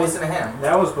 Don't I mean, listen to him.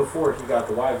 That was before he got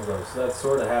the wives though, so that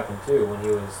sort of happened too when he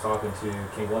was talking to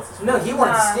King What's-His-Face. No, he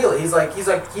wanted to Nah. steal it. He's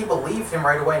like, he believed him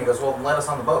right away, and he goes, well, let us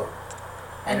on the boat.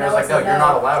 And And Noah's Noah like, no, said you're no.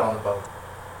 not allowed on the boat.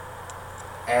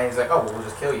 And he's like, oh, well, we'll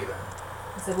just kill you then.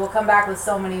 He said, "We'll come back with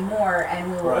so many more,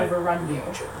 and we will Right. overrun you."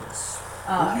 Legions.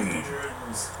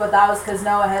 Legions. But that was because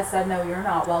Noah had said, "No, you're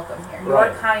not welcome here. Your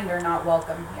Right. kind are not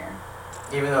welcome here."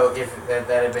 Even though if that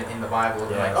had been in the Bible, it'd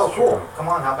be Yeah, like, that's oh, cool, true. come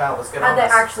on, help out, let's get Had on they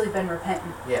this. actually been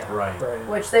repentant, Yeah. Right. Right.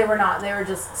 which they were not. They were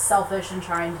just selfish and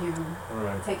trying to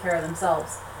Right. take care of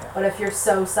themselves. Yeah. But if you're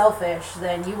so selfish,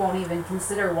 then you won't even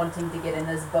consider wanting to get in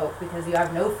this boat because you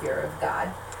have no fear of God.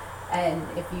 And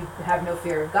if you have no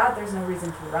fear of God, there's no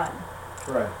reason to run.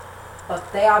 Right.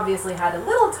 But they obviously had a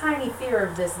little tiny fear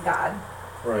of this God.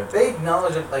 Right. They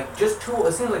acknowledge it, like, just Tubal,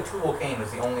 it seems like Tubal Cain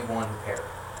was the only one who cared.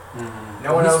 Mm-hmm.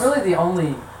 No one He's else- really the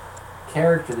only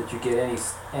character that you get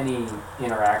any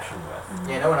interaction with.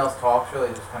 Yeah, no one else talks, really,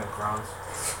 just kind of grunts.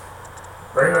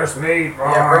 Bring us meat,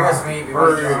 Yeah, bring us meat, we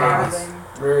want to eat Bring meat.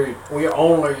 Starving. Meat. We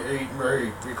only eat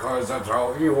meat because that's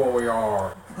how evil we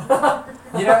are.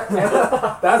 You know,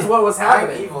 That's what was I'm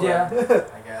happening. evil, Yeah. then,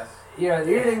 I guess.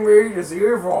 Eating meat is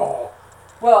evil.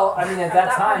 well, I mean, at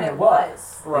that time point it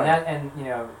was. Right. And you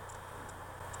know,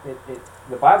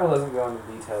 the Bible doesn't go into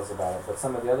details about it, but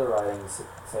some of the other writings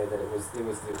say that it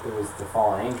was the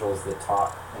fallen angels that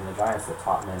taught and the giants that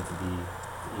taught men to eat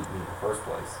meat in the first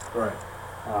place. Right.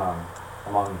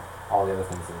 Among all the other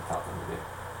things that it taught them to do.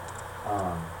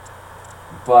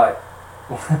 But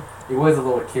it was a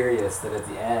little curious that at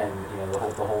the end, the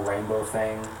whole rainbow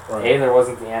thing. Right. There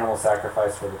wasn't the animal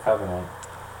sacrifice for the covenant.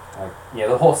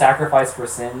 The whole sacrifice for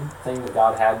sin thing that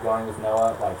God had going with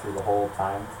Noah, through the whole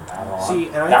time from Adam on. See,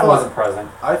 and I that thought- wasn't present.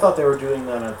 I thought they were doing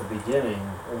that at the beginning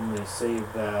when they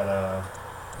saved that.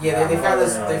 Yeah, they found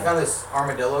this. Yeah. They found this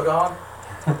armadillo dog,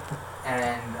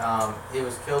 and it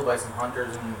was killed by some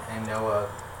hunters, and Noah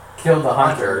Killed the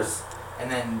hunters.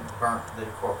 and then burnt the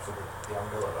corpse of the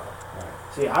armadillo dog.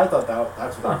 See, I thought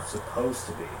that's what it was supposed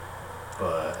to be,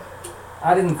 but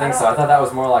I didn't think so. I thought that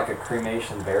was more like a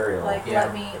cremation burial. Like, Yeah.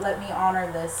 let me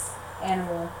honor this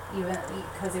animal, even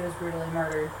because he was brutally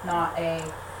murdered. Not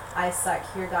I suck.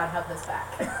 Here, God, have this back.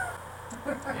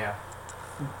 Yeah.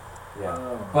 yeah.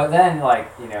 Oh. But then,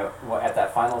 at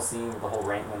that final scene with the whole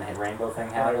when the rainbow thing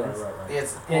Right, happens, right, right.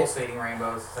 It's pulsating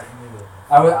rainbows. It's like,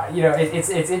 I would, it's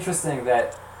interesting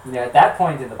that at that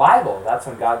point in the Bible, that's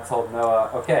when God told Noah,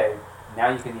 okay, now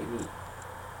you can eat meat.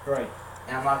 Right.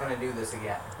 and I'm not going to do this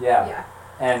again. Yeah. Yeah.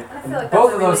 And I feel like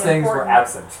both that's of a those really things were important-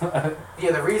 absent.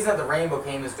 Yeah, the reason that the rainbow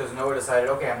came is because Noah decided,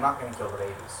 okay, I'm not going to kill the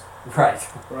babies. Right.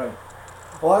 Right.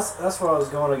 Well, that's what I was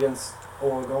going against,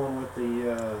 or going with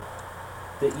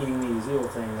the eating meat is evil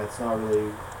thing. That's not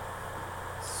really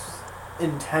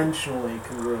intentionally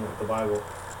congruent with the Bible,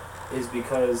 is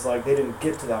because they didn't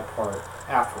get to that part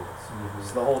afterwards. Mhm.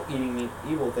 So the whole eating meat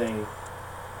evil thing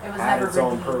It was had never its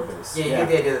own redeemed. purpose. Yeah, you get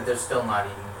the idea that they're still not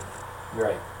eating meat. You're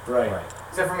right. Right. Right.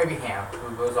 Except for maybe Ham,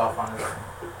 who goes off on his own.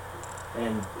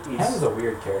 And Ham is a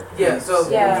weird character. Yeah, so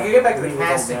Yeah. if you get back to the He was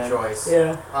casting old man. choice,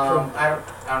 Yeah. I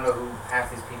don't know who half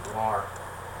these people are.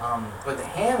 But the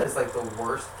Ham is the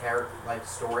worst character,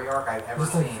 story arc I've ever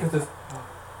Just seen. this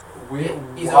weird,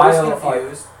 He's always wild,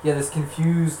 confused. this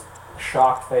confused,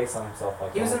 shocked face on himself.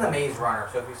 He was in the Maze Runner,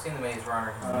 so if you've seen the Maze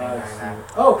Runner, he's the main guy in that.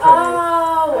 Okay.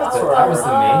 Oh, That's oh, where I was oh,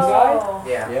 the main guy? oh.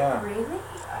 Yeah. Yeah. Really?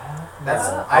 That's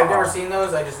Oh. I've never seen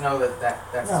those. I just know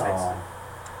that's his face.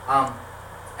 No.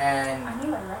 And I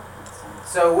knew I recognized him.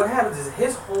 so what happens is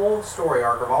his whole story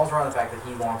arc revolves around the fact that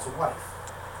he wants a wife.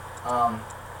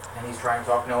 And he's trying to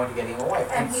talk Noah into getting a wife.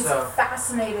 And he's so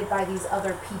fascinated by these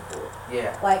other people.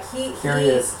 yeah. Like he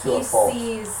Curious to a fault.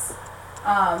 sees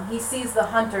the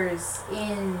hunters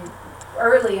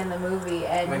early in the movie,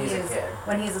 and When he he's a is kid.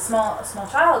 when he's a small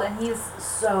child, and he's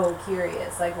so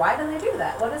curious. Like, why do they do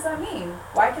that? What does that mean?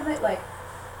 Why can they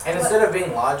And instead of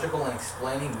being logical and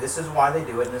explaining this is why they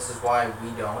do it and this is why we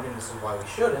don't and this is why we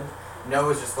shouldn't,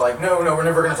 Noah's just like, no, we're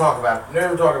never going to talk about it.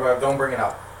 Never talk about it. Don't bring it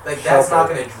up. Like, that's not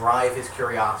going to drive his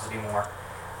curiosity more.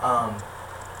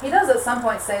 He does at some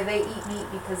point say they eat meat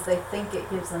because they think it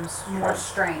gives them more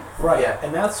strength. Right. Yeah.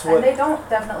 And that's what. And they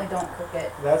definitely don't cook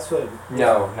it. That's what.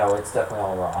 No, it's definitely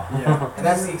all raw. Yeah. And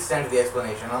that's the extent of the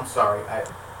explanation. I'm sorry.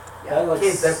 Yeah.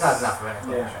 Kids, that's not enough of an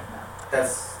explanation. No.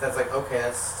 That's like, okay,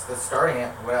 that's starting it.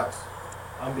 What else?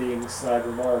 I'm being snide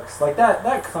remarks. Like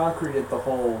that concreted the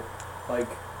whole like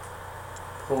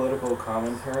political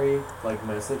commentary like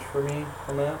message for me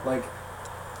on that. Like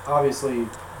obviously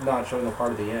not showing the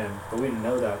part at the end, but we didn't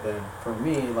know that then. For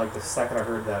me, like the second I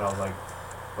heard that I was like,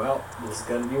 well, this is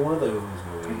gonna be one of those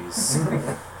movies.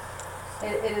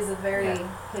 It is a very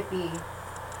hippie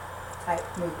type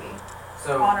movie.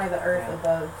 So Honor the earth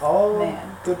above All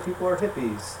man. good people are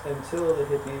hippies until the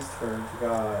hippies turn to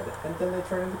God, and then they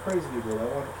turn into crazy people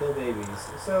that want to kill babies.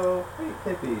 So, hate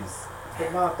hippies,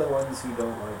 but not the ones who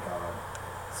don't like God.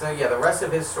 So yeah, the rest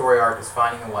of his story arc is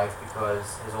finding a wife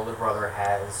because his older brother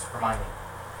has Hermione.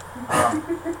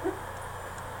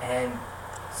 And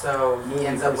so he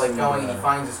ends up like going and he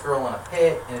finds this girl in a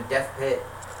pit, in a death pit.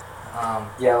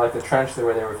 Yeah, like the trench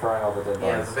where they were throwing all the dead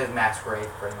Yeah, bodies. it's a big mass grave,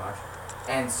 pretty much.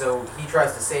 And so he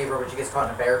tries to save her, but she gets caught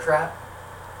in a bear trap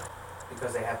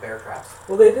because they have bear traps.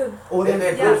 Well, they did.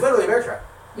 There's literally a bear trap.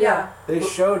 Yeah. They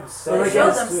showed Well, They I showed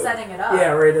guess them too. setting it up. Yeah,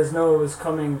 right. As Noah was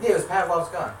coming, Yeah, it was Pavlov's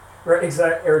gun. right?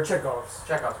 Exact or Chekhov's.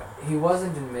 Chekhov's gun. He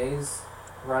wasn't in Maze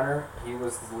Runner. He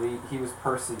was the lead. He was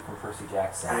Percy from Percy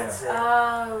Jackson. That's it.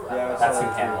 Oh. Yeah, That's who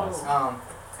Ken was.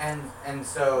 And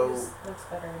so Looks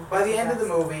better in by the Percy end of the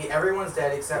Jackson. movie, everyone's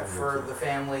dead except for the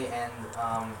family and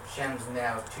Shem's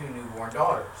now 2 newborn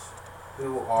daughters,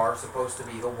 who are supposed to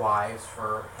be the wives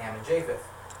for Ham and Japheth.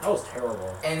 That was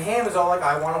terrible. And Ham is all like,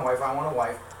 I want a wife, I want a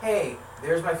wife. Hey,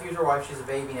 there's my future wife, she's a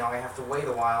baby now, I have to wait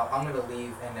a while, I'm going to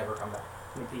leave and never come back.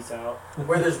 Peace out.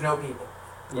 Where there's no people.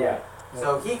 Yeah.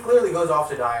 So he clearly goes off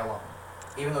to die alone,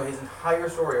 even though his entire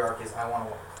story arc is, I want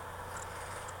a wife.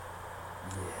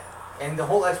 Yeah. And the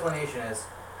whole explanation is,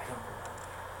 I don't know.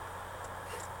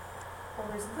 Well,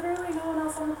 there's literally no one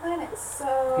else on the planet,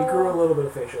 so. He grew a little bit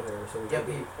of facial hair, so he Yep,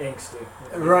 could be angsty.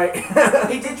 Right.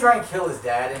 He did try and kill his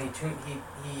dad, and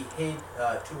he hid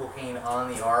Tubalcain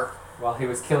on the ark. While he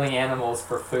was killing animals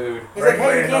for food. He's like, hey,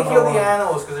 you Right, can't another kill one. the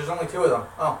animals because there's only 2 of them.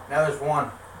 Oh, now there's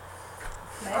 1.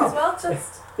 May as well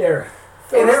just. There.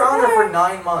 And they're on her for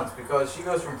 9 months because she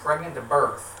goes from pregnant to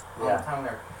birth. All Yeah. the time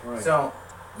there. Right. So,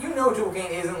 you know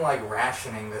Tubalcain isn't like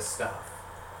rationing this stuff.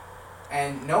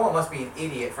 And Noah must be an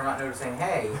idiot for not noticing,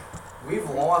 hey, we've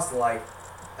lost like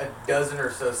a dozen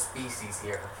or so species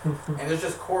here. And there's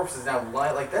just corpses now.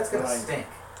 Like, that's going Right. to stink.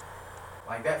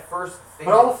 Like, that first thing.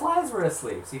 But all the flies were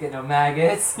asleep, so you get no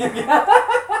maggots.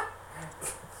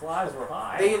 Flies were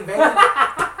high. They invented.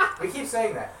 We keep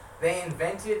saying that. They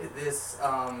invented this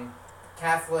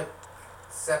Catholic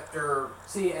scepter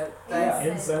See, thing.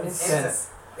 Incense. Incense.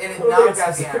 And it Well, knocked it's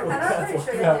out the just- animals. I'm pretty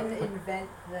sure Yeah. they didn't invent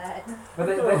that.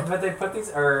 But they put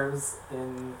these herbs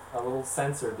in a little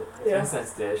Yeah.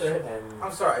 incense dish, Right. and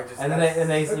I'm sorry, I just. and that's-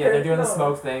 they Okay, they're doing the no.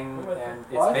 smoke thing, I'm with you. and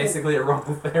Well, I it's think- basically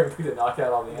aromatherapy to knock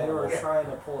out all the they were animals. trying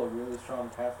to pull a really strong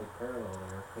Catholic parallel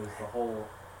there, because the whole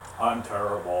I'm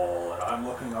terrible and I'm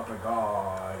looking up to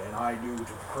God and I do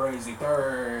crazy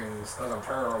things because I'm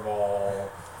terrible.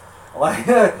 Like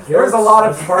there's a lot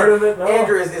of That's part of it. No.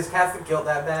 Andrew, is Catholic guilt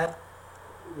that bad?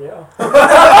 Yeah.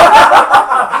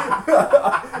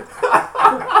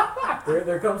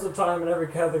 there comes a time in every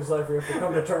Catholic's life where you have to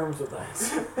come to terms with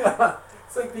that.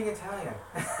 It's like being Italian.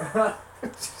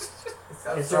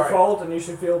 It's your fault, and you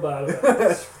should feel bad about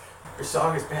it. Your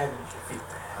song is bad and you should feel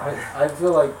bad. I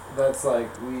feel like that's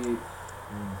like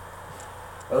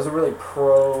that was a really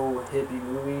pro hippie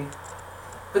movie.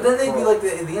 But then they'd be like,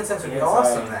 the incense would be Yes,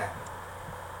 awesome I- then.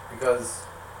 Because.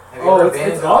 have you ever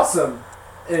been It's to- awesome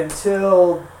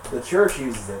until the church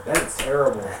uses it. Then it's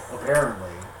terrible, apparently.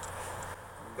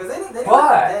 Because they didn't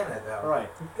But- condemn it though. Right,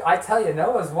 I tell you,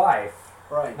 Noah's wife.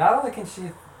 right, Not only can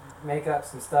she make up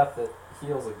some stuff that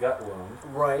heals a gut wound,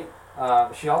 right.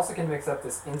 she also can mix up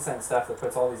this incense stuff that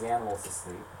puts all these animals to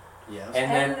sleep. Yes.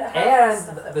 And And then, have stuff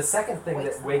and that the second thing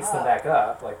wakes that wakes them them up. back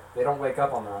up, like they don't wake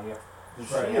up on their own. You have to do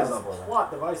She something is else a for them.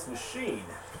 plot device machine.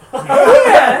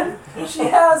 And she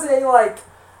has a like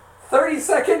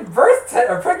 30-second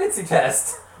or pregnancy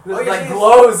test that Oh, yeah, like she's-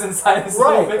 glows inside this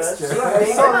little Right, mixture.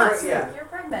 that's- You're Yeah. not. You're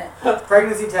pregnant.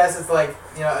 Pregnancy test is like,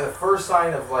 the first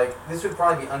sign of like, this would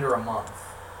probably be under a month.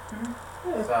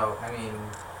 Mhm. So, I mean,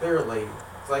 clearly,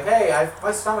 it's like, hey,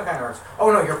 my stomach kind of hurts.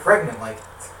 Oh no, you're pregnant. Like,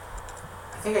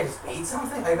 I think I just ate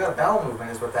something. I got a bowel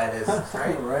movement, is what that is,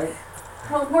 right? Right.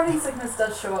 Well, morning sickness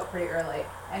does show up pretty early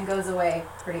and goes away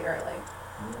pretty early.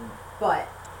 But,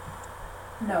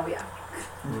 no, yeah.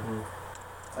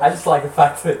 I just like the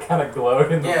fact that it kind of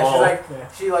glowed in the bowl.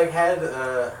 She like had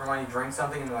Hermione drink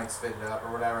something and like spit it out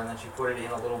or whatever, and then she put it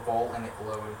in a little bowl and it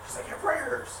glowed. She's like, your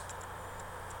prayers.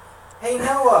 Hey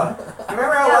Noah,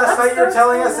 remember how last night you were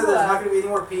telling us that there's not going to be any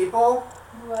more people?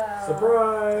 Wow.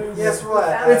 Surprise! Guess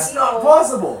what? It's not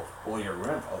possible. Well, your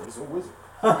grandfather's a wizard.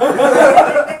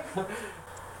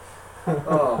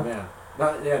 Oh man.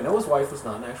 Noah's wife was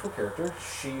not an actual character.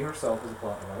 She herself was a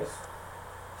plot device.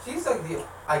 She's like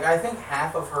I think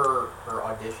half of her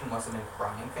audition must have been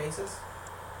crying faces.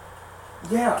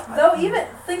 Yeah. Though even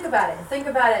think about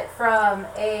it from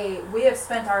we have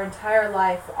spent our entire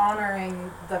life honoring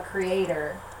the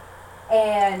creator,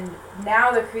 and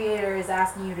now the creator is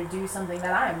asking you to do something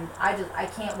that I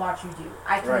can't watch you do.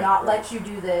 I cannot let you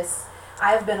do this.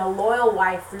 I have been a loyal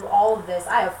wife through all of this.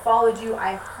 I have followed you.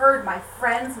 I heard my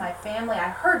friends, my family, I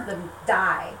heard them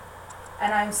die.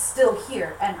 And I'm still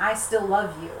here, and I still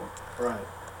love you. Right.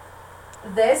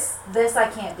 This I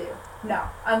can't do. No,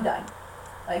 I'm done.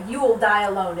 Like, you will die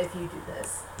alone if you do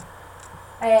this.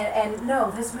 And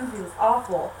no, this movie was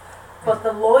awful. But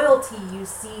the loyalty you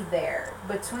see there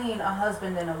between a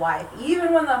husband and a wife,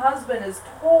 even when the husband is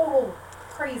total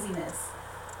craziness,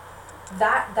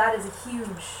 that is a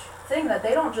huge thing that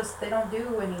they don't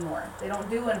do anymore. They don't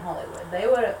do in Hollywood. They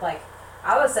would have, like,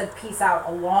 I would have said peace out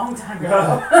a long time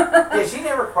ago. Yeah, she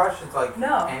never questions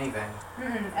anything.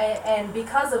 And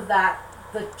because of that,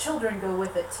 the children go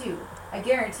with it too. I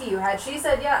guarantee you, had she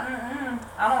said, I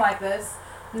don't like this,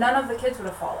 none of the kids would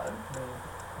have followed.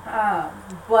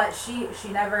 But she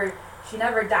never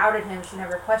doubted him. She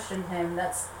never questioned him.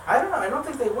 I don't know. I don't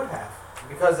think they would have,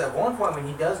 because at one point when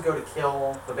he does go to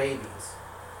kill the babies,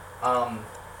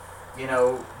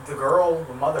 the girl,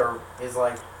 the mother, is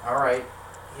like, all right,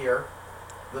 here.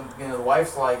 The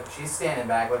wife's like, she's standing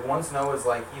back. Like, once Noah's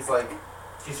like, she's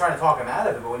trying to talk him out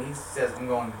of it, but when he says, I'm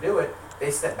going to do it,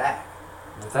 they step back.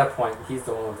 At that point, he's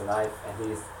the one with the knife, and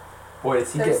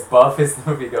does he get buff as the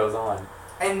movie goes on.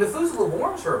 And Methuselah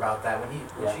warns her about that.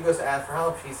 When she goes to ask for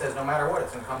help, she says, no matter what,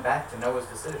 it's going to come back to Noah's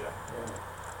decision.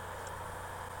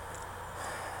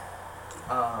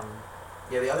 Yeah.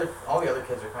 All the other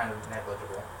kids are kind of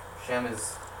negligible. Shem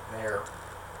is there.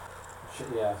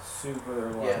 Super.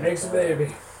 Makes a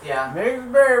baby. Yeah. Makes a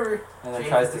baby. And then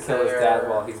tries to kill his dad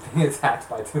while he's being attacked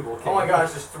by Tubal Cain. Oh my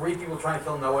gosh, there's 3 people trying to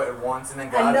kill Noah at once, and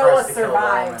then God and tries Noah to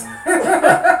survived. kill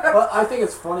them. Well, I think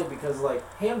it's funny because, like,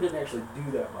 Ham didn't actually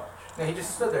do that much. No, he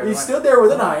just stood there. He stood there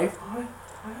with a knife.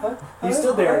 He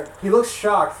stood there. He looks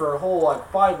shocked for a whole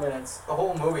 5 minutes. The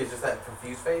whole movie is just that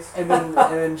confused face. And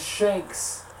then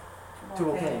shanks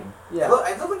Tubal Cain. Yeah. Look,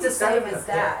 I look like To he stabbed save him in his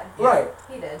the dad. pit. Right.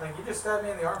 He did. Like, you just stabbed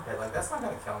me in the armpit. Like, that's not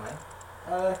gonna kill me.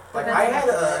 Like, Depends I on had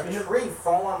the a direction. tree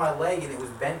fall on my leg and it was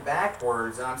bent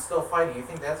backwards, and I'm still fighting. You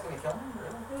think that's gonna kill me?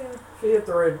 Really? Yeah, if you hit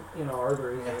the right,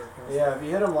 arteries. Yeah, if you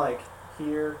hit him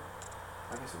here,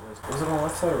 I guess it was. Was it on the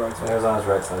left side or right side? It was on his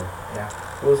right side. Yeah.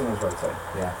 It was on his right side.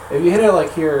 Yeah. If you hit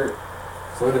it here,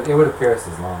 So it would have pierced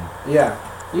his lung. yeah,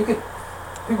 you could.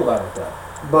 People die like that.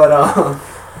 But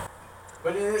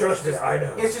But Trust me, I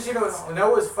know. It's just,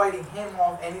 Noah's fighting him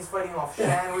off, and he's fighting off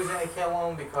Shan, who's gonna kill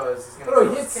him because he's gonna no, kill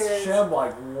he his hits kids. Shem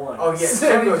once. Oh yeah,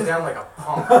 Shem goes down like a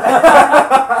punk.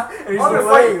 And he's I'm just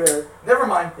gonna laying there. Never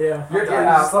mind. Yeah. You're And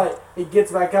done. he's just he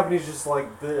gets back up and he's just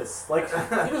like this. Like, he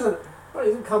doesn't. But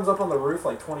he comes up on the roof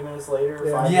 20 minutes later,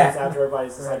 Yeah. 5 Yeah. minutes after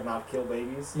everybody's just not kill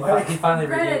babies. He finally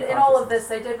Granted, regained in all of consciousness.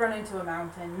 this, they did run into a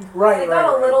mountain. Right, They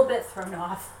got right, a little bit thrown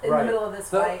off in the Right. middle of this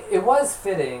So fight. it was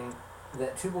fitting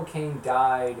that Tubal Cain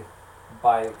died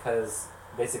because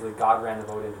basically God ran the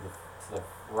boat into the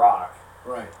rock.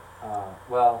 Right.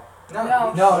 Well, No,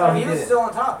 he he was didn't. still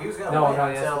on top. He was gonna No, win no,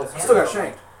 until yes, Ham Still got killed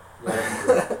him. shanked. yeah, that's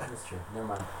true. That's true. Never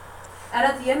mind. And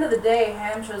at the end of the day,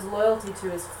 Ham shows loyalty to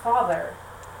his father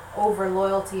over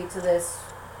loyalty to this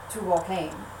Tubal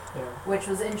Cain, Yeah. which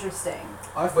was interesting.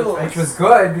 I feel Which was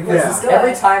good because Yeah.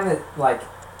 every Good. time that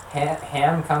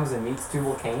Ham comes and meets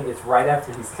Tubal Cain, it's right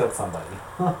after he's killed somebody.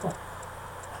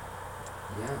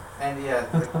 Yeah. And yeah,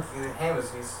 Ham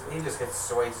he just gets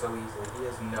swayed so easily. He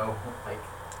has no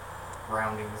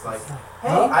groundings. Like, hey,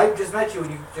 huh? I just met you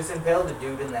and you just impaled a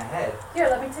dude in the head. Here,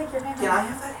 let me take your hammer. Can I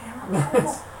have that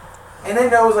hammer? And then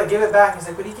Noah's like, give it back. He's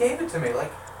like, but he gave it to me.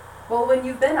 Like, Well, when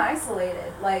you've been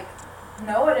isolated,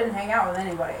 Noah didn't hang out with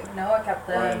anybody. Noah kept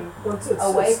them Well, it's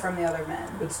away from the other men.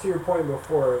 It's to your point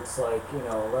before. It's like,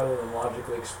 rather than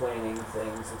logically explaining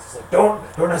things, it's just like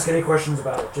don't ask any questions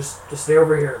about it. Just stay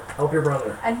over here. Help your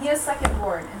brother. And he is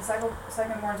second-born, and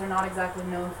second-borns are not exactly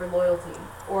known for loyalty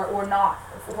or not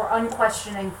for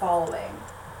unquestioning following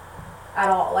at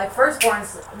all. Like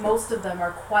firstborns, most of them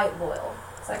are quite loyal.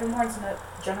 Second-borns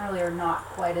generally are not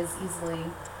quite as easily.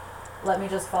 Let me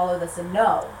just follow this and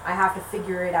no, I have to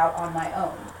figure it out on my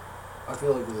own. I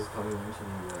feel like this is coming into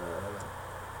the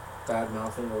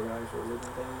bad-mouthing organized religion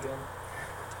thing again.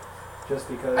 Just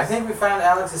because... I think we found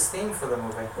Alex's theme for the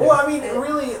movie. Well, I mean, it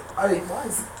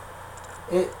was.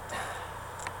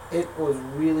 It was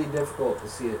really difficult to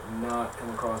see it not come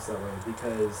across that way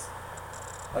because,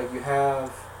 like, you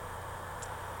have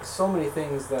so many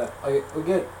things that...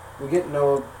 we get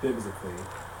Noah biblically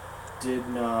did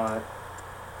not...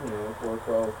 work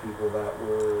well with people that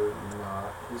were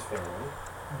not his family,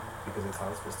 because it's how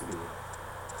it's supposed to be.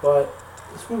 But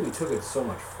this movie took it so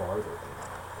much farther than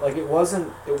that. Like, it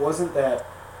wasn't that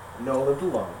Noah lived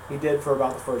alone. He did for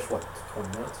about the first, 20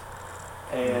 minutes?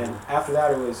 And after that,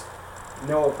 it was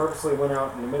Noah purposely went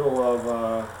out in the middle of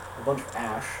a bunch of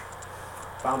ash,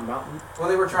 found a mountain. Well,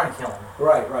 they were trying to kill him.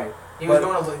 Right. He was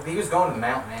going to the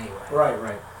mountain anyway.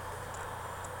 Right.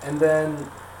 And then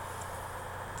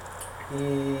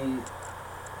he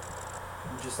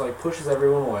just pushes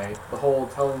everyone away. The whole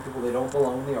telling people they don't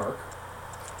belong in the ark,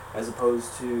 as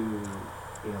opposed to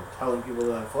telling people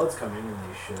that a flood's coming and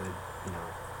they should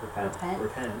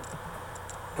repent.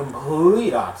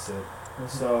 Complete opposite. Mm-hmm.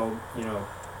 So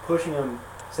pushing them,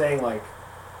 saying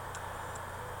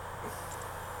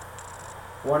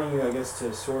wanting you, I guess,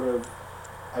 to sort of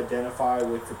identify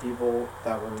with the people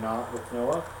that were not with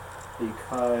Noah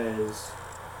because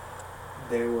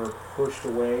they were pushed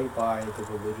away by the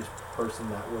religious person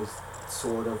that was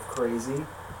sort of crazy.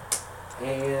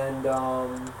 And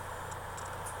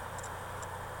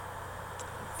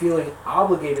feeling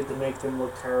obligated to make them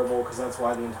look terrible because that's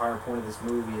why the entire point of this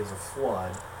movie is a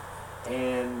flood.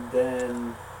 And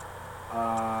then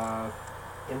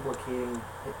implicating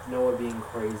Noah being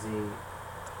crazy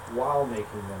while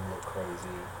making them look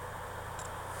crazy.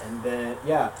 And then,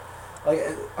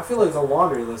 I feel like it's a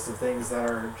laundry list of things that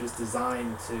are just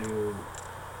designed to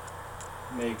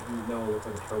make Noah look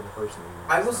like a terrible person.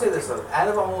 I will say this though, out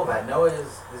of all of that,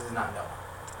 this is not Noah.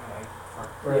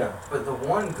 Right. Yeah. But the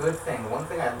one good thing, the one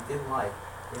thing I did like,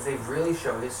 is they really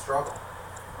show his struggle.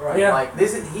 Right. Yeah. Like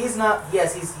he's not.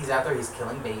 Yes, he's out there. He's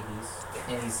killing babies,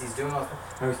 and he's doing all.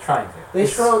 I was trying to. They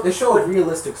show a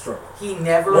realistic struggle. He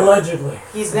never. Allegedly.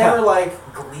 He's never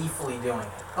gleefully doing it.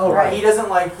 Oh right. He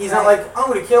doesn't He's not I'm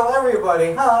going to kill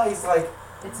everybody. Huh? He's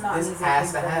it's not this an easy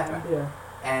has thing to for him. happen. Yeah.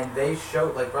 And they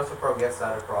showed Russel Crowe gets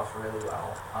that across really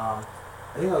well. I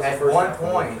think that was At the first one half of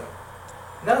the point. movie,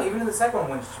 No, even in the second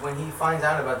one, when he finds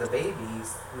out about the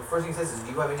babies, the first thing he says is,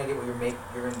 "Do you have any idea what you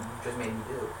just made me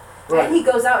do?" Right. And he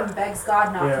goes out and begs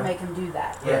God not Yeah. to make him do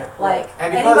that. Yeah.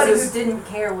 And because Anybody who this- didn't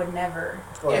care would never.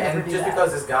 Right. Yeah, never and do just that.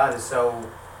 because this God is so,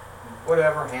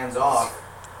 whatever, hands off,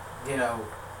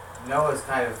 Noah's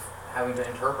kind of having to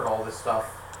interpret all this stuff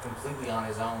completely on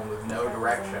his own with no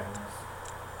direction.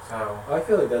 So I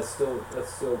feel like that's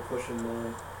still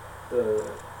pushing the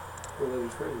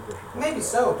religious crazy pushing. maybe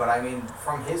so, but I mean,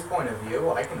 from his point of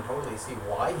view, I can totally see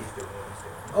why he's doing what he's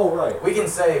doing. Oh right. We can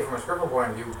say from a scriptural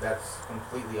point of view that's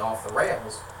completely off the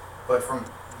rails, but from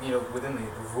within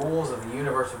the rules of the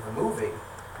universe of the movie,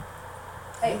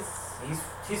 Hey.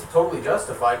 he's totally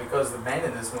justified because the men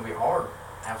in this movie are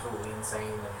absolutely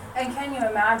insane. And can you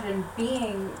imagine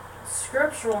being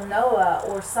scriptural Noah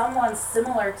or someone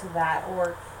similar to that,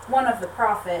 or one of the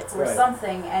prophets or Right.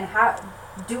 something, and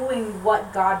doing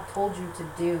what God told you to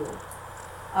do?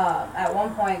 At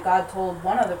one point, God told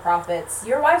one of the prophets,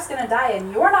 "Your wife's gonna die,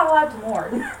 and you're not allowed to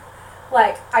mourn."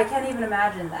 I can't even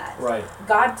imagine that. Right.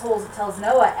 God tells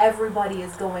Noah, everybody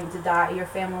is going to die. Your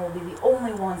family will be the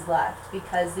only ones left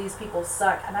because these people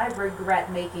suck, and I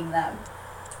regret making them.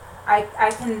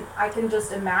 I can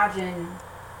just imagine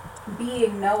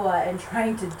being Noah and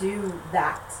trying to do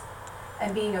that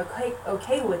and being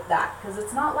okay with that, because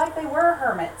it's not like they were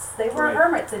hermits. They were Right.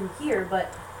 hermits in here,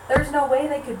 but there's no way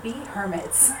they could be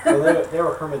hermits. So they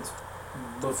were hermits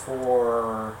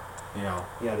before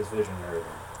he had his vision and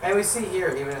everything. And we see here,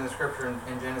 even in the scripture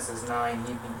in Genesis 9,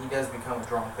 he does become a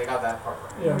drunk. They got that part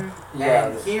right. Yeah. Mhm.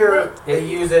 And here they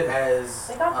use it as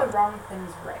They got the wrong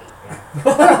things right.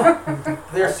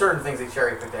 there are certain things they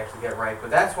cherry pick to actually get right,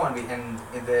 but that's one. And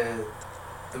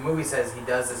the movie says he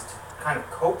does this to kind of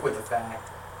cope with the fact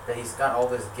that he's got all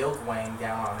this guilt weighing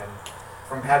down on him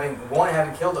from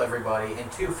having killed everybody,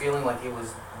 and 2, feeling like he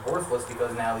was worthless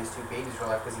because now these 2 babies are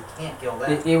left because he can't kill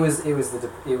them. In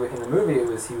the movie he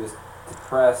was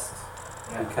depressed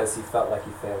Yeah. because he felt like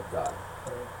he failed God.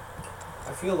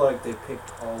 I feel like they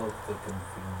picked all of the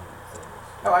convenient things.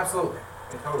 Oh, absolutely.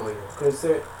 They totally do. Because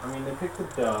they picked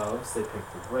the doves, they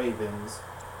picked the ravens,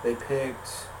 they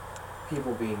picked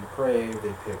people being depraved,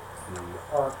 they picked the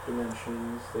arc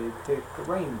dimensions, they picked the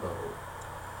rainbow.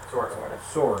 Sort of.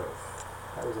 Sort of.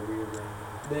 That was a weird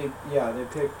ring. They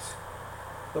picked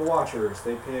the Watchers,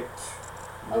 they picked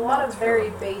A lot of very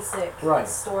basic Right.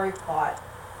 story plot,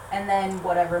 and then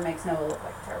whatever makes Noah look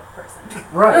like a terrible person.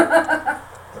 Right.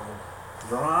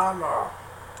 Drama.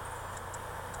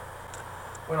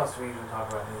 What else do we usually talk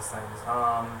about in these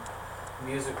things?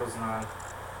 Music was not.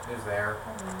 It was there.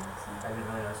 I didn't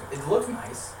really notice it. It looked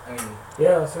nice. I mean,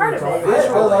 Yeah, that's Part what of we're it. talking I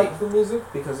Visually- liked the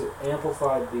music because it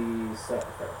amplified the set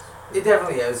effects. it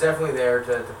was definitely there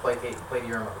to play to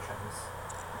your emotions.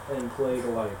 And play to,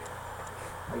 like,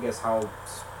 I guess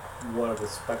what of a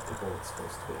spectacle it's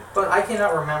supposed to be. But I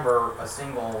cannot remember a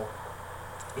single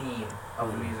theme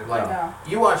of the music. Like, No.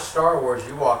 you watch Star Wars,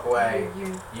 you walk away,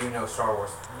 You you know Star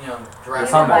Wars. You know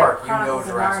Jurassic Even, like, Park, you know Chronicles of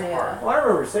Jurassic Narnia. Park. Well, I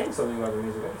remember saying something about the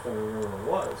music. I just don't remember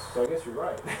what it was. So I guess you're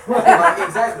right. Like,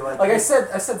 exactly. Like I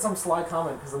said some sly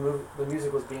comment because the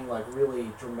music was being like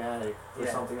really dramatic for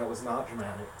Yeah. something that was not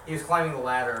dramatic. He was climbing the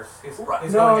ladders. He was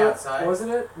No, going outside.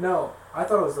 wasn't it? No, I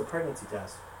thought it was the pregnancy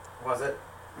test. Was it?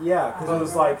 Yeah, because it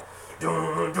was like,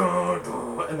 dun, dun,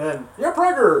 dun, and then you're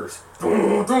preggers.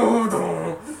 Dun, dun,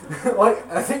 dun. Like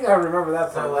I think I remember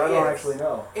that So, part. like, but I don't it's- actually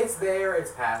know. It's there.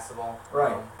 It's passable.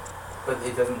 Right. But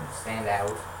it doesn't stand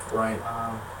out. Right.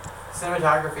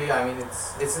 Cinematography. I mean,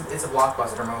 it's a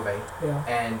blockbuster movie, Yeah.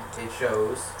 and it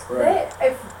shows. Right.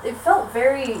 It felt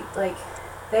very like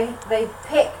they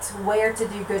picked where to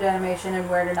do good animation and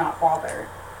where to not bother.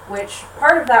 Which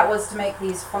part of that was to make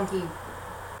these funky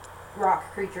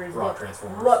rock creatures Rock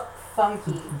Transformers. look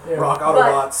funky. Yeah. Rock But-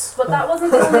 Autobots. But that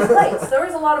wasn't the only place. There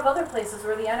was a lot of other places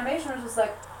where the animation was just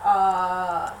like,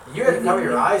 You had to cover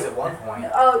your eyes at one point.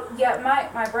 oh yeah,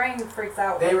 my brain freaks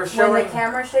out They were when showing- the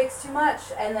camera shakes too much,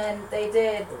 and then they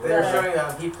did They were the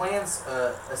showing he plants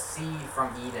a seed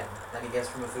from Eden that he gets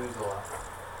from Methuselah,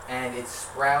 and it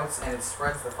sprouts and it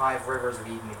spreads the 5 rivers of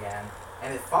Eden again,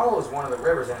 and it follows one of the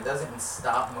rivers and it does it in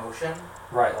stop motion,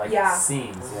 Right, like Yeah.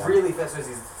 scenes. Yeah. really fast. So it's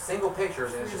these single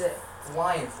pictures and it's Read just it.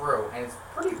 flying through, and it's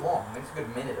pretty long. It's a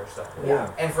good minute or so. Yeah.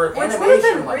 And for which would have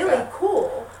animation been like really that,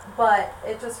 cool, but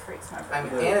it just freaks my I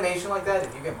brain. mean, Yeah. animation like that,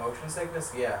 if you get motion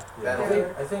sickness, yeah, Yeah. that'll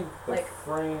I think the Like,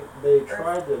 frame they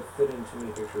tried to fit in too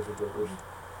many pictures of rivers.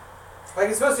 like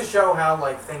it's supposed to show how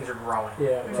like things are growing.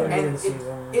 Yeah, Mhm. changing And the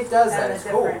seasons. It does And that. the It's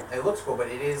cool. different- It looks cool, but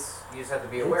it is. You just have to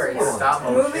be aware. It's It's stop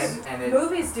intense. motion, and it.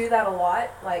 Movies do that a lot.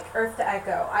 Like Earth to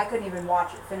Echo, I couldn't even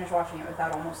finish watching it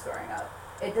without almost throwing up.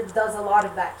 It does a lot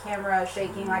of that camera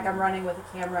shaking, like I'm running with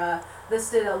a camera. This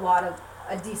did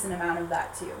a decent amount of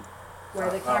that too, where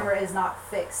the Oh. camera is not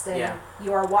fixed and Yeah.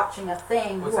 you are watching a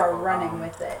thing, What's you that are called? running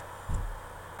with it.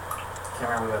 Can't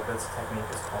remember what that technique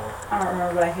is called. I don't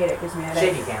remember, but I hate it. It gives me a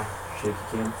headache. Shaky cam. Shaky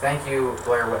cam. Thank you,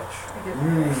 Blair Witch. It gives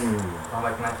me a headache. From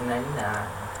like 1999.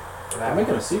 For that They're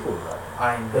making one. a sequel to that.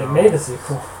 I know. They made a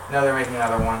sequel. No, they're making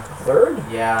another one. Third?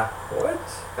 Yeah, What?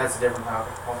 that's a different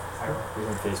topic. Oh, It was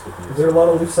on Facebook News. Is there a lot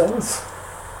of loose ends?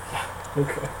 Yeah.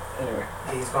 Okay. Anyway.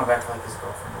 he's going back to like his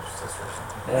girlfriend or sister or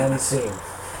something. And scene.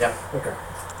 Yep. Okay.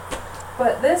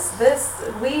 But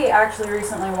we actually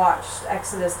recently watched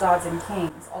Exodus, Gods and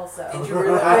Kings also. Did you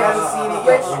really? I haven't seen it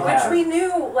Which, yet. which we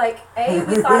knew, like,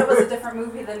 we thought it was a different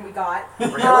movie than we got.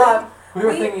 Really? We were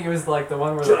We- thinking it was like the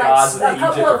one where the Like, gods of a Egypt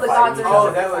couple are of the fighting gods each are Oh,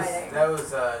 other. fighting. that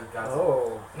was God's.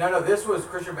 Oh. No, this was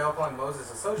Christian Bale calling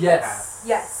Moses a sociopath. Yes.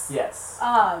 Yes. Yes.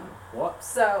 What?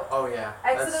 So, Oh yeah.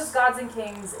 Exodus, Gods and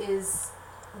Kings is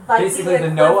like Basically the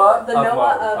equivalent- Noah the of Noah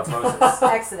Mo- of of Moses.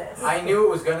 Exodus. I knew it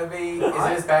was gonna be. Is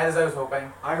it as bad as I was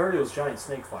hoping? I heard it was giant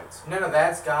snake fights. No,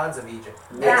 that's Gods of Egypt.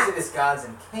 That- Exodus, Gods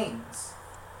and Kings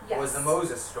Yes. was the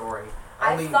Moses story.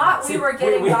 I Only- thought we See, were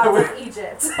getting we- Gods of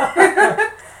Egypt.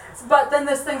 But then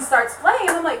this thing starts playing,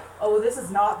 and I'm like, oh, this is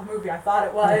not the movie I thought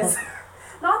it was.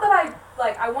 Not that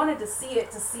I wanted to see it,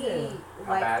 to see, Yeah.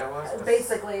 How like, bad it was?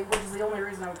 basically, which is the only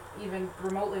reason I even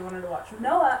remotely wanted to watch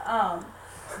Noah.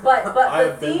 But the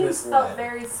I've been themes felt misled.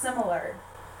 very similar.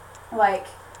 Like,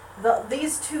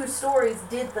 these two stories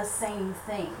did the same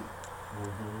thing.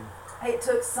 Mm-hmm. It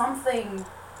took something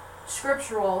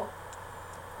scriptural,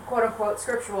 quote unquote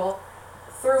scriptural,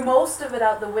 threw most of it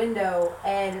out the window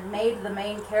and made the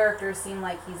main character seem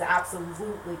like he's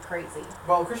absolutely crazy.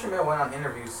 Well, Christian Bale went on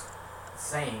interviews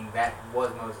saying that was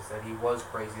Moses, that he was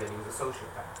crazy, that he was a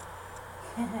sociopath.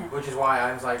 Which is why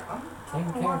I was like, I'm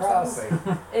Came gonna watch across. that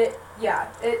movie.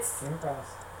 It's Came across.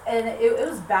 and it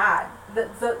was bad.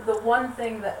 The one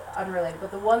thing that unrelated,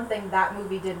 but the one thing that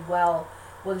movie did well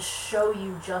was show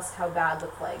you just how bad the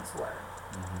plagues were.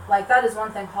 Mm-hmm. Like that is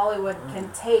one thing Hollywood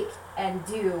can take and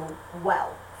do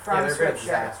well from Yeah, they're good at scripture.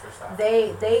 disaster stuff.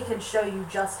 They can show you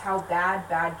just how bad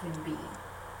can be.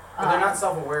 But they're not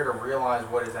self-aware to realize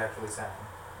what is actually saying.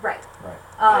 Right. Right.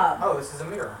 Like, oh, this is a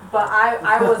mirror. But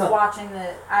I was watching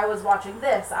I was watching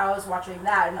this, I was watching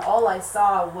that, and all I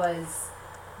saw was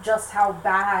just how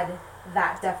bad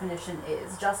that definition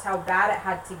is, just how bad it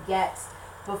had to get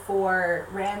before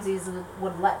Ramses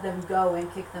would let them go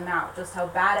and kick them out, just how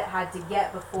bad it had to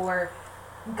get before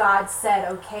God said,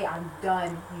 okay, I'm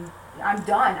done, I'm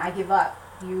done, I give up,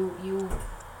 you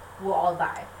will all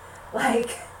die.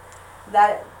 Like,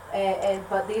 that,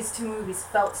 but these two movies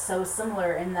felt so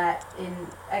similar in that in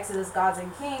Exodus, Gods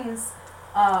and Kings,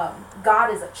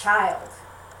 God is a child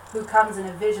who comes in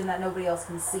a vision that nobody else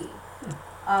can see.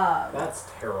 That's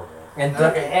terrible. And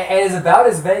Okay. and it's about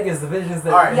as vague as the visions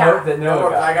that All right, Yeah. that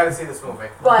Noah got. I gotta see this movie.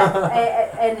 But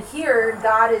and here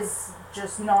God is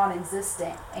just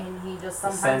non-existent, and he just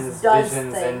sometimes Sends does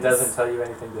visions things. and doesn't tell you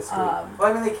anything discreet. Well,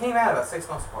 I mean, they came out about 6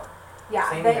 months apart. Yeah,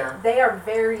 Same here. they are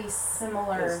very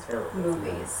similar It's terrible.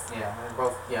 movies. Yeah, they're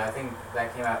both. Yeah, I think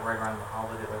that came out right around the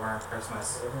holiday, like around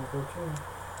Christmas.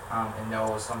 And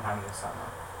Noah was sometime in the summer.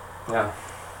 Yeah.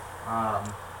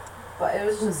 But it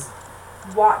was just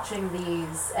watching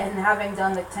these and having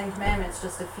done the Ten Commandments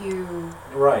just a few,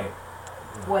 Right.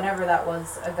 whenever that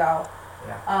was ago.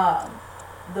 Yeah.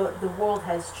 The world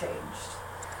has changed.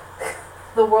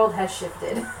 The world has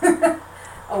shifted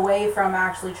away from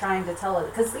actually trying to tell it,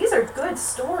 because these are good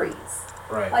stories.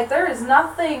 Right. Like there is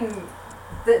nothing,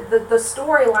 the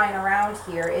storyline around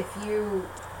here, if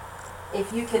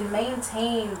you can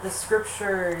maintain the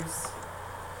scriptures,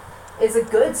 is a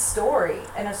good story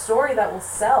and a story that will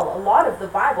sell. A lot of the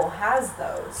Bible has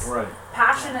those. Right.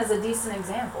 Passion is a decent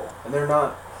example. And they're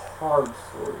not hard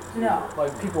stories. No. either.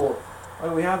 Like people,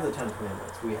 like we have the Ten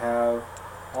Commandments. We have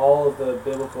all of the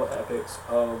biblical epics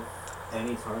of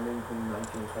any time in the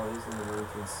 1920s and the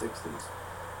 1960s.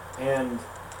 And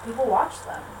People watch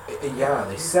them. yeah,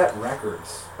 they set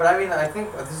records. But I mean, I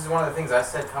think this is one of the things I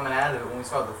said coming out of it when we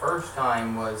saw it the first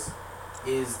time was,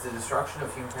 is the destruction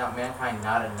of mankind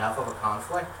not enough of a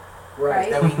conflict? Right.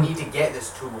 That we need to get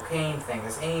this Tubal Cain thing,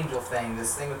 this angel thing,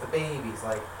 this thing with the babies.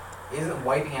 Like, isn't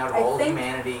wiping out I all of think-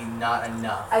 humanity not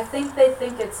enough? I think they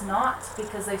think it's not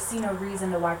because they see no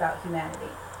reason to wipe out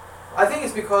humanity. I think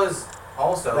it's because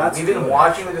also That's we've been good,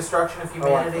 watching actually. the destruction of I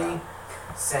like humanity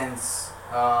since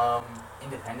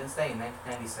Independence Day in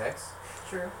 1996.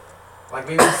 True. Like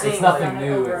we've been seeing It's nothing like,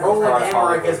 new. over- as Roland far as Emmerich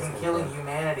Hollywood has is been concerned. killing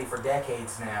humanity for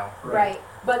decades now. Right.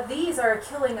 But these are a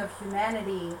killing of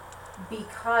humanity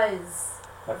because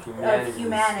of of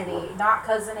humanity, not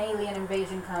because an alien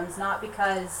invasion comes, not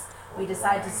because we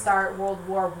decide to start World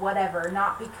War whatever,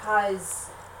 not because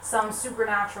some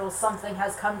supernatural something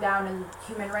has come down and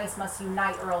human race must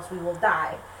unite or else we will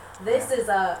die. This is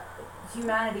a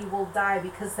humanity will die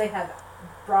because they have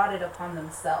brought it upon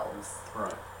themselves.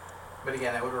 Right. But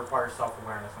again, that would require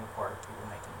self-awareness on the part of people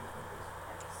making these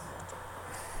movies.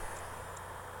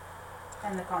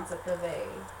 And the concept of a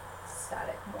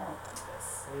static moral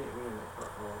compass.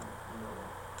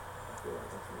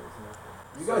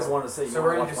 You guys want to say you so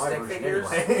want we're to gonna watch do my stick version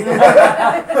figures?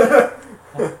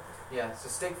 anyway. Yeah, so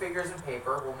stick figures and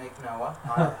paper will make Noah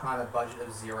on a budget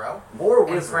of 0. More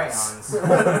And wizards. crayons.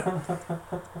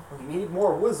 We need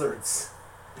more wizards.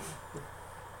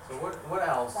 So what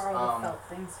else? Borrow the felt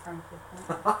things from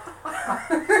people.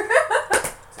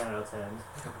 10 out of 10.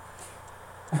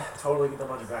 Totally get the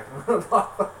budget back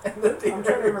in the theaters. I'm trying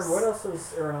to remember, what else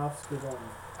has Aronofsky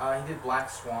done? He did Black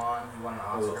Swan. He won an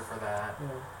Oscar Ugh. for that.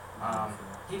 Yeah.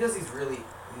 He does these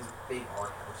big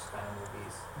art house kind of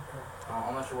movies. Okay.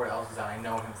 I'm not sure what else he's done. I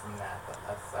know him from that, but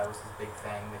that was his big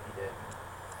thing that he did.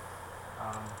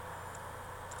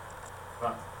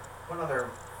 But what other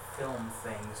film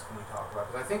things can we talk about?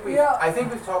 Because I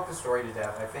think we've talked the story to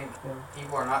death. I think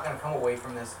people are not going to come away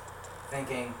from this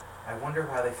thinking, I wonder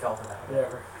how they felt about it.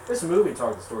 Yeah. This movie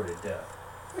talked the story to death.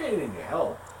 We didn't need any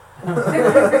help.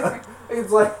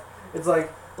 It's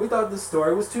like we thought the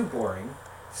story was too boring,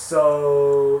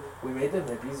 so we made them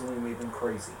hippies and we made them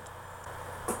crazy.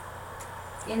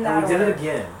 In And that we did order. it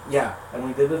again. Yeah, and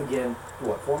we did it again.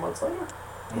 What? 4 months later?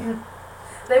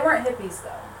 They weren't hippies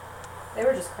though. They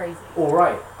were just crazy. Well,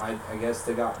 right. I guess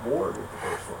they got bored with the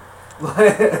first one.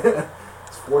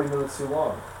 It's 40 minutes too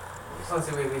long. So let's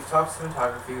see, we've talked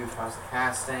cinematography, we've talked the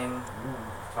casting,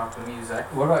 we've talked the music.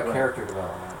 What about Right. character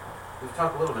development? we've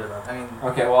talked a little bit about. I mean,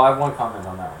 Okay, well, I have one comment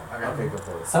on that one. okay. Okay, go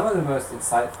for it. Some of the most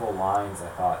insightful lines I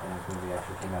thought in this movie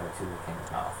actually came out of Tubal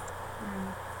Cain's mouth.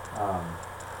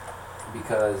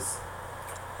 Because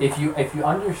if you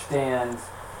understand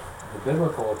the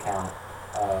biblical account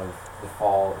of the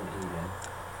fall in Eden,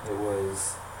 it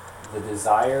was the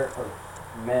desire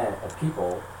of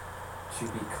people to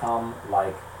become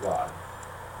like God,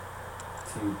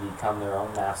 to become their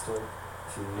own master,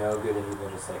 to know good and evil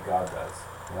just like God does.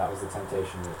 And that was the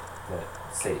temptation that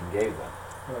Satan gave them.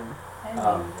 And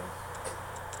Um, angels.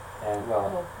 And Well,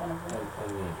 well, one of them. and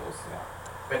the angels, yeah.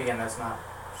 But again, that's not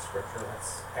scripture.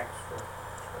 That's extra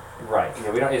scripture. Right.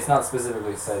 Yeah, we don't. It's not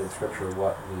specifically said in scripture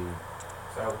what the.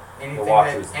 So anything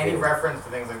Watchers any did. reference to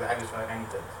things like that, I just feel like I need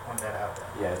to point that out there.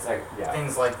 Yeah, it's like yeah.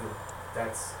 Things like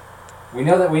that's We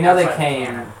know they outside came.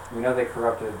 canon. We know they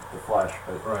corrupted the flesh,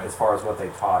 but Right. as far as what they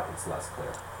taught, it's less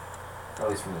clear. At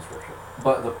least from the scripture.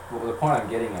 But the point I'm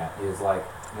getting at is like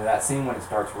that scene when it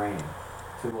starts raining.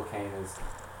 Tubal Cain is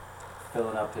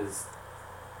filling up his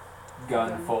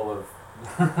gun full of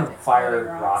fire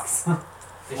Exploding rocks. to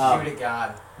shoot at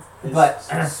God.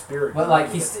 His spirit. But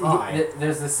like gets high.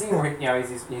 there's this scene where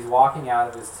he's walking out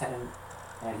of his tent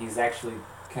and he's actually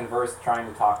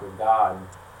trying to talk with God.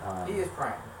 He is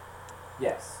praying.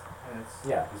 Yes. And it's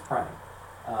Yeah, he's praying.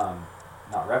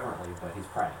 Not reverently, but he's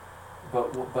praying.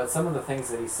 But some of the things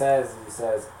that he says,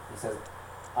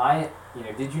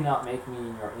 did you not make me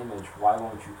in your image? Why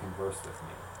won't you converse with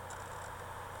me?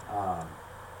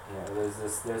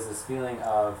 There's this feeling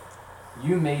of,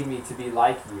 you made me to be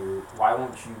like you. Why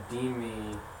won't you deem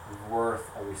me worth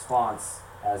a response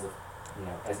as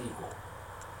equal?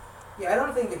 Yeah, I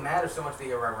don't think it matters so much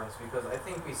the irreverence, because I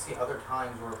think we see other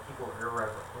times where people are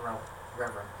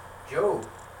irreverent. Job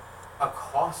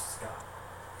accosts God.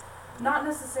 Not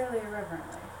necessarily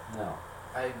irreverently. No,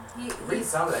 He Read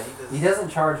some of that. he doesn't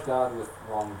charge God with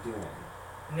wrongdoing.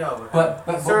 No, But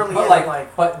he certainly but isn't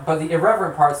like but the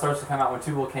irreverent part starts to come out when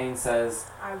Tubal Cain says,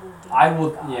 I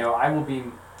will be.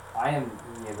 I am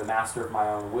the master of my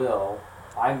own will.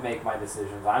 I make my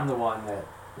decisions. I'm the one that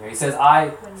he says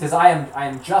I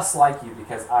am just like you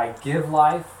because I give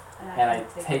life and I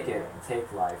take it and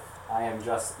take life. I am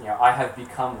just I have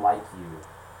become like you.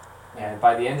 And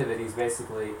by the end of it, he's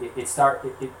basically his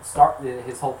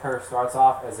whole prayer starts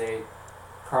off as a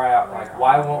cry out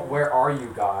where are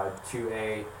you, God, to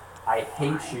a I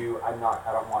hate you, I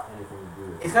don't want anything to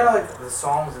do with you. It's kind of like the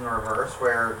Psalms in reverse,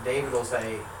 where David will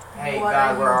say, hey, What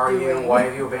God, where are you you? doing? Why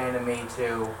have you abandoned me?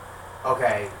 To,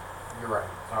 okay, you're right,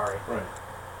 sorry. Right.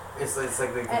 It's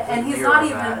like the And he's mirror not of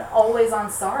even that. always on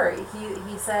sorry.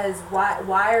 He says,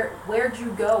 where'd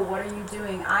you go? What are you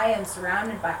doing? I am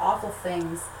surrounded by awful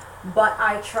things, but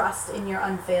I trust in your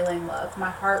unfailing love. My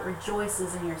heart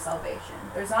rejoices in your salvation.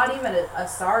 There's not even a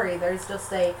sorry. There's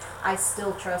just I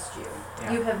still trust you.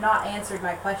 Yeah. You have not answered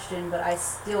my question, but I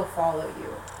still follow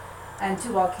you. And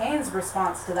Tubal Cain's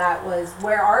response to that was,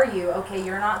 where are you? Okay,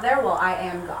 you're not there. Well, I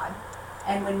am God.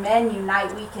 And when men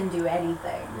unite, we can do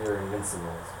anything. You're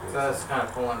invincible. So that's kind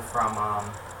of pulling from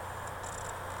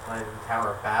like the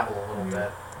Tower of Babel a little Mhm.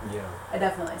 bit. Yeah. I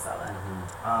definitely saw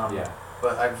that. Yeah.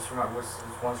 But I just remember there's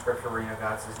one scripture where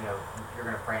God says, you're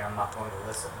going to pray and I'm not going to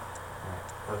listen.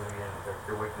 Because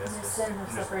your wickedness Your is... sin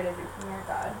has separated you from your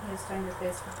God. He has turned his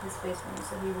face from you,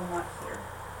 so he will not hear.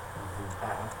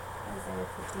 Isaiah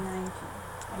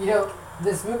 59:2.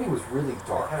 This movie was really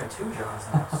dark. Having two Johns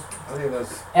now. I think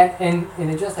that's And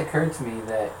it just occurred to me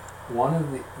that one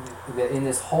of the in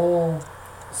this whole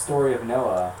story of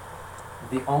Noah,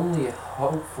 the only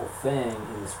hopeful thing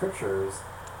in the scriptures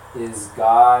is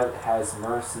God has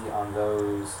mercy on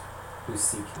those who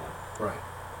seek Him, right.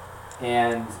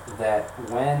 and that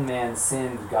when man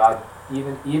sinned, God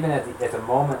even at the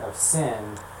moment of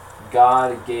sin,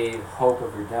 God gave hope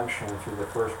of redemption through the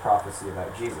first prophecy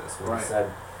about Jesus, where Right. He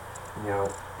said,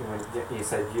 when He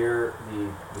said, "You're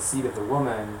the seed of the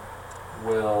woman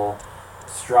will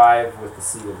strive with the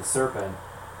seed of the serpent,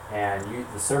 and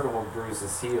the serpent will bruise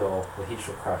his heel, but he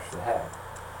shall crush the head."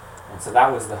 And so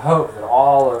that was the hope that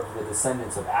all of the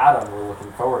descendants of Adam were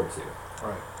looking forward to.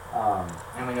 Right.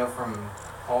 And we know from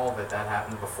Paul that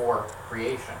happened before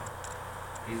creation.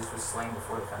 Jesus was slain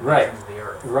before the foundations of the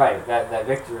earth. Right. That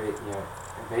victory,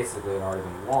 basically had already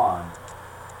been won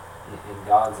in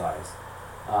God's eyes.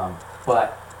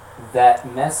 But that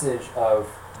message of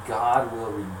God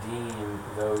will redeem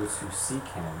those who seek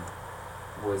Him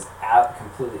was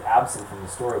completely absent from the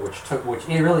story, which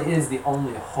it really is the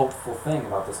only hopeful thing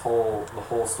about the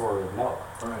whole story of Noah.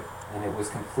 Right. And it was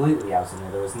completely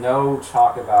absent. There was no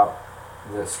talk about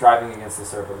the striving against the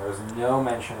serpent. There was no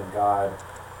mention of God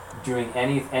doing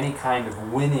any kind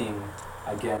of winning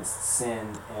against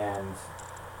sin and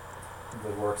the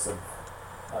works of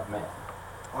man,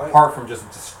 I, apart from just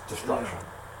destruction.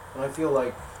 and I feel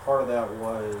like part of that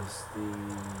was the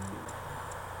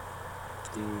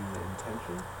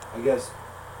intention. I guess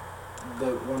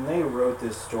when they wrote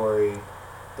this story,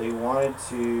 they wanted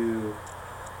to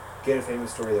get a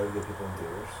famous story that would get people in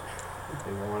theaters.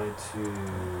 They wanted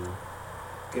to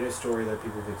get a story that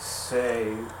people could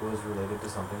say was related to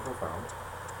something profound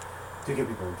to get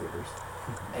people in theaters.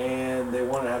 And they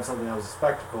wanted to have something that was a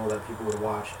spectacle that people would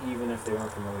watch even if they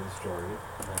weren't familiar with the story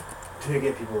to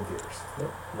get people in theaters.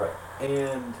 Right.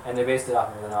 And they based it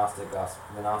off of the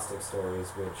Gnostic stories,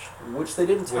 which they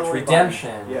didn't tell which anybody.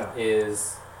 redemption Yeah.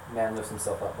 is man lifts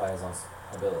himself up by his own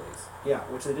abilities. Yeah,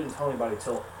 which they didn't tell anybody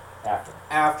till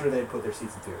After they put their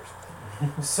seats in theaters.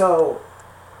 So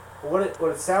what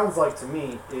it sounds like to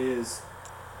me is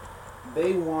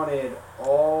they wanted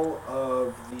all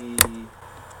of the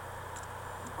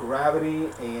gravity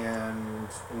and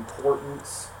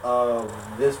importance of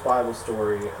this Bible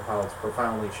story, of how it's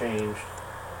profoundly changed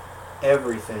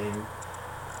everything,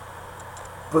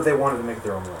 but they wanted to make it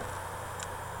their own way.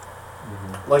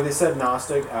 Like they said,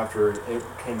 Gnostic, after it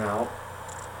came out,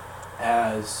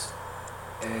 as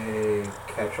a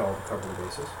catch-all to cover the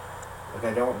bases. Like,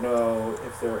 I don't know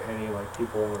if there are any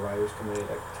people on the writers' committee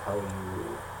that tell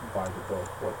you by the book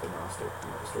what the Gnostic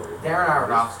story is. Darren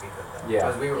Aronofsky could though.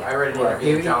 Yeah. Because I read an Yeah.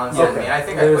 interview with John sent me, and I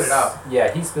think I put it up.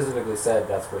 Yeah, he specifically said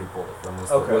that's where he pulled it from. Was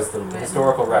the Written.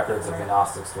 historical records of the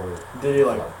Gnostic story. Did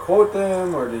he quote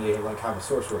them, or did he have a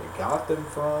source where he got them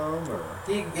from, or?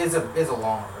 He is a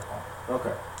long article.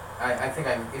 Okay. I think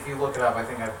if you look it up, I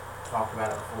think I've talked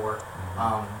about it before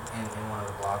in one of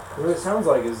the blog posts. What it sounds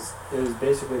like is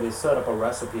basically they set up a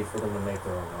recipe for them to make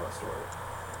their own Noah story.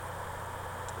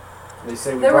 They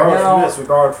say we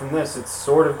borrowed from this. It's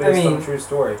sort of based on a true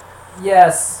story.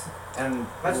 Yes. And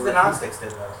That's what the Gnostics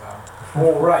did though, so.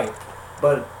 well, right,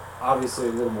 but obviously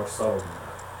a little more subtle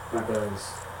than that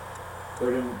because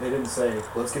they didn't say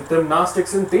let's get them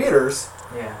Gnostics in theaters.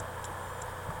 Yeah.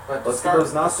 But Let's get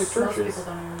those Gnostic Most churches.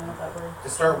 people don't even know what that word. to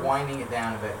start winding it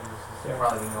down a bit, this is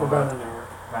probably going About an hour.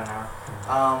 about an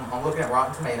hour. I'm looking at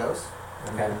Rotten Tomatoes.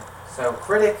 Okay. So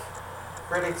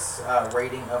critics'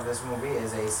 rating of this movie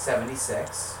is a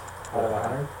 76 Out of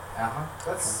 100.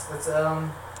 So that's it's a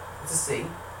C,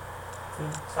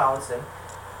 solid C.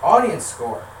 Audience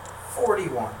score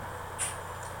 41.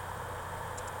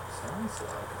 Sounds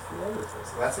like a few other things.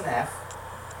 So that's an F.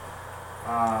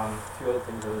 A few other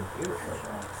things in theaters right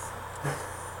now.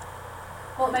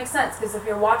 Well, it makes sense because if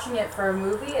you're watching it for a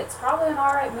movie, it's probably an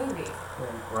alright movie.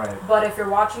 Right. But if you're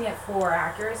watching it for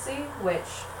accuracy, which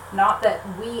not that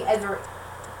we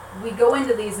go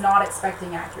into these not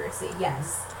expecting accuracy,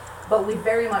 yes, but we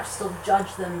very much still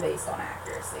judge them based on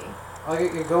accuracy. I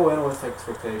go in with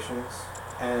expectations,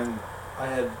 and I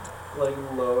had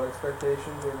low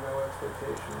expectations or no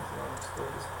expectations, and I'm still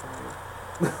disappointed.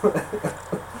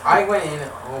 I went in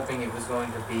hoping it was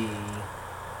going to be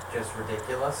just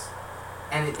ridiculous,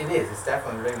 and it is. It's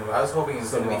definitely ridiculous. I was hoping it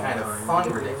was going to be kind of fun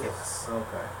ridiculous.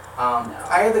 Okay. No.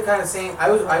 I had the kind of same.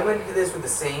 I went into this with the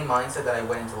same mindset that I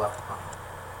went into Left Behind.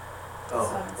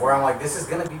 Where I'm like, this is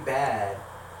going to be bad,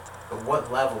 but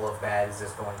what level of bad is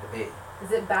this going to be?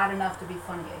 Is it bad enough to be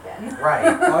funny again? Right.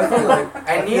 I feel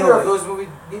And neither of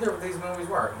these movies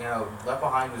were. Left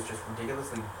Behind was just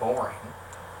ridiculously boring,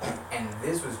 and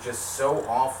this was just so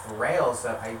off the rails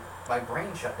that my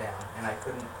brain shut down, and I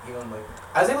couldn't even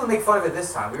I was able to make fun of it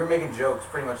this time. We were making jokes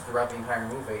pretty much throughout the entire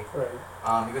movie, Right.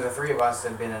 because the three of us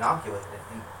had been inoculated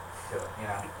into it.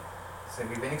 So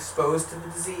we've been exposed to the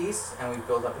disease, and we've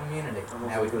built up an immunity.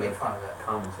 Now we can make fun of it.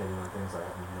 Commentating on things I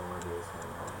have no idea what's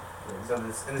going on. So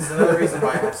this is another reason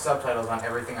why I have subtitles on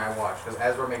everything I watch, because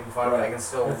as we're making fun of it, I can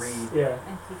still read Yeah.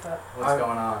 And keep up. what's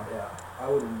going on. Yeah, I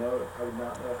wouldn't know. I would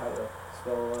not know how to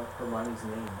spell Hermione's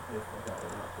name if that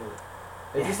were not good.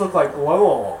 They just look like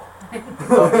Lowell.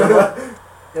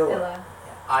 Illa.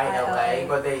 ILA,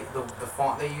 but the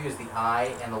font they use, the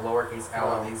I and the lowercase L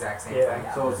are the exact same thing.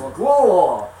 So it's like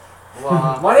Lowell.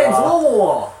 La, My name's La.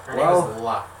 Lowell. Her name is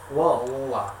La. Lowell.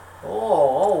 La.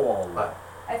 But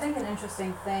I think an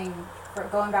interesting thing, for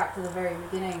going back to the very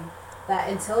beginning, that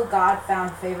until God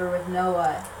found favor with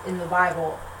Noah in the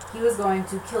Bible, he was going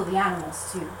to kill the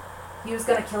animals too. He was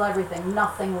going to kill everything.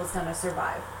 Nothing was going to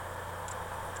survive.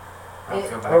 I'll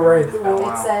go back Oh, right. and read this. Been a It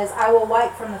while. says, I will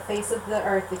wipe from the face of the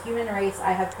earth the human race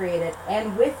I have created,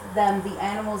 and with them the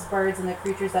animals, birds, and the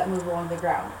creatures that move along the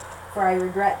ground, for I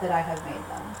regret that I have made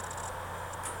them.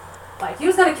 He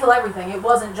was going to kill everything. It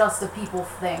wasn't just a people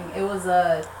thing. It was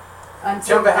a...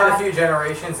 Until Jump ahead God, a few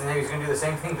generations, and then he was going to do the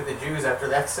same thing to the Jews after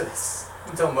the Exodus.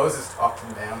 until Moses talked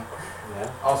him down.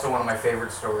 Yeah. Also one of my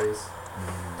favorite stories.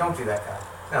 Don't do that, guy.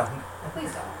 No.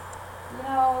 Please don't. You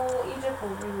know, Egypt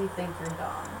will really think you're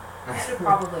dumb. It should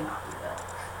probably not be built.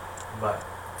 But,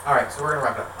 alright, so we're going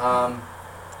to wrap it up.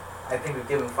 I think we've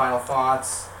given final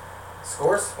thoughts.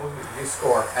 Scores? What would we do?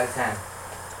 Score out of 10.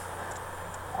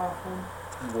 Awful.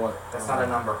 What? That's not a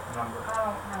number. A number. I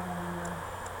don't have a number.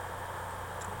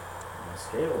 On a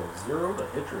scale of 0 to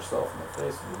hit yourself in the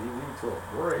face with the TV till it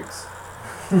breaks.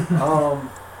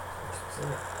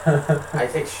 I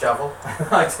take shovel.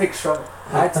 I take shovel.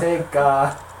 I take.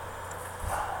 I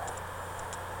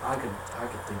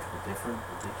could think of a different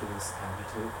ridiculous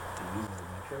adjective to use as a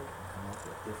metric and come up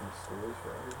with different stories for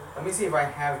everything. Let me see if I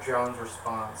have Joan's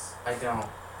response. I don't.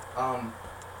 My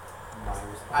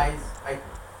I response.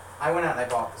 I went out and I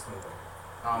bought this movie.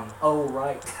 Oh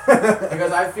right.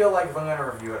 Because I feel like if I'm gonna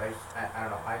review it, I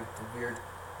don't know. I the weird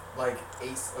like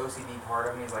OCD part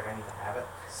of me is like I need to have it.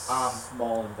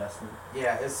 Small investment.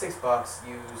 Yeah, it's $6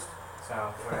 used,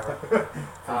 so whatever.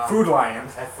 Food Lion.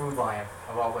 At Food Lion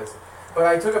of all places. But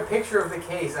I took a picture of the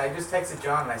case and I just texted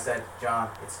John and I said, John,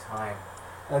 it's time.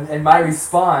 And my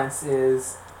response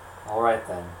is, all right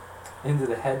then, into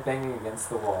the head banging against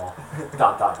the wall. ...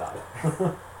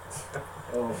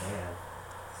 Oh man.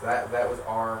 So that was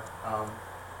our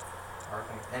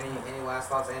thing. Any last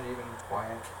thoughts, Angie? You've been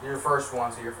quiet. You're your first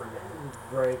one, so you're forgiven.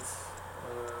 Right.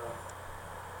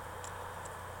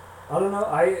 I don't know.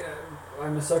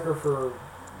 I'm a sucker for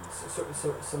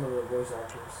some of the voice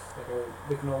actors, like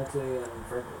Vic Nolte and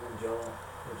Frank Langella.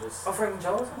 Oh, Frank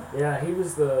Langella's in it? Yeah, he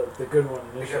was the good one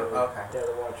initially. Okay. Yeah,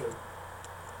 the Watcher.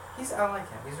 I like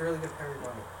him. He's a really good Perry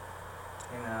White.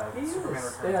 In Superman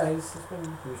Returns. Yeah, he's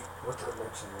Richard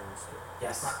Nixon and stuff.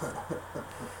 Yes.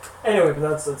 Anyway, but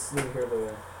that's neither here nor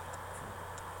there.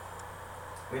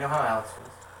 We know how Alex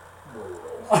feels.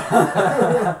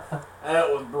 That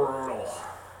was brutal.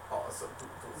 Awesome.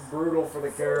 Brutal for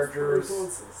the characters.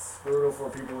 Brutal for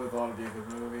people who thought it'd be a good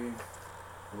movie.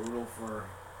 Brutal for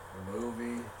the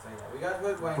movie. So yeah, we got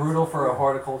good wings. Brutal for a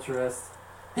horticulturist.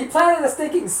 He planted a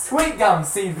stinking sweet gum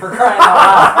seed for crying out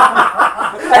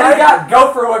loud. And he got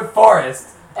gopherwood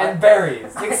forest and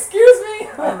berries. Excuse me?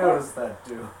 I noticed that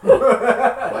too.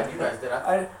 Like you guys did.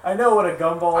 I know what a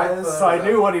gumball I is, thought so I it was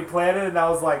knew what he planted, and I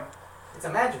was like, It's a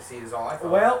magic seed is all I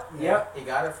thought. well, Yeah, yep. He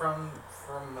got it from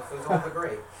Methuselah the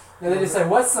Great. No, they just said,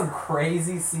 what's some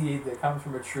crazy seed that comes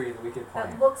from a tree that we could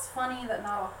plant? That looks funny that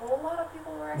not a whole lot of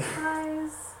people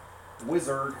recognize.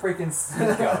 Wizard. Freaking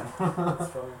sweet gum.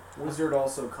 That's funny. Wizard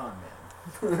also con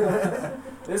man.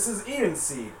 This is Ian's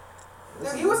seed. No,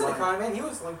 he wasn't a con man. He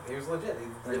was legit. He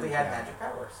really had Yeah. magic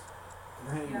powers.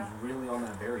 He was really on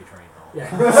that berry train though.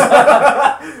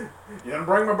 Yeah. You didn't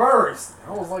bring my berries.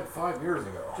 That was like 5 years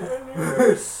ago.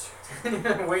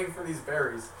 Waiting for these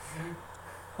berries.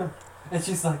 And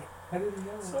she's like, I didn't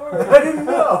know. Sorry. I didn't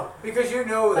know. Because you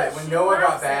know that But when she Noah got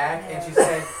laughs at back and she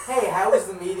said, hey, how was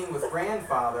the meeting with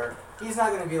grandfather? He's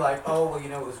not going to be like, oh, well,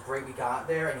 it was great we got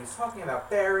there. And he's talking about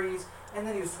berries. And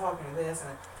then he was talking to this.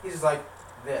 And he's just like,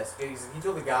 this. He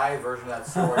told the guy version of that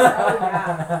story. Oh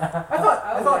yeah. I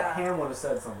thought yeah. Ham would have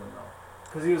said something though,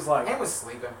 because he was like And was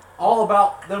sleeping. all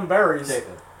about them berries.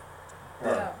 Jacob.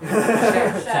 Yeah.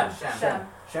 Shem. Shem. Shem. Shem.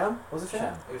 Shem? Was it Shem?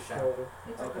 Shem. It was Shem.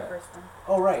 He took the Okay. first one.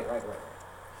 Oh right.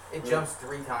 It jumps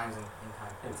 3 times in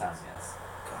time. In time, yes.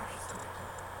 Gosh, it's amazing.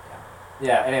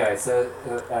 Yeah, anyway, so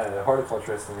the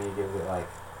horticulturist to me gives it like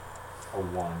a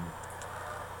 1.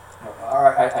 No,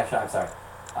 or actually, I'm sorry.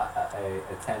 A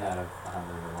 10 out of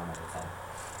 100 or 1 out of 10.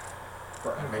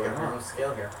 I'm gonna make up your own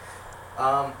scale here.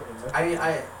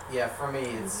 For me,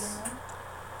 it's.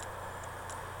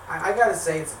 I gotta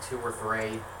say it's a 2 or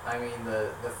 3. I mean, the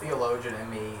theologian in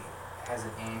me has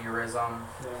an aneurysm.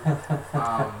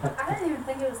 I didn't even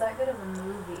think it was that good of a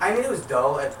movie. I mean, it was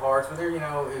dull at parts, but it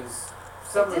was.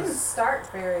 Some It of didn't this. start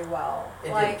very well.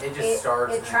 It just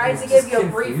starts It and tries to it's give you a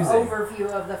just brief confusing. overview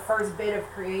of the first bit of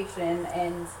creation,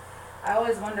 and I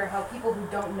always wonder how people who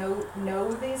don't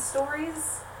know these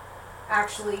stories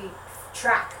actually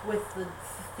track with the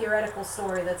theoretical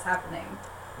story that's happening.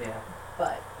 Yeah.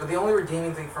 But the only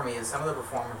redeeming thing for me is some of the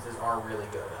performances are really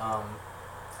good.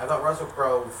 I thought Russel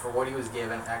Crowe, for what he was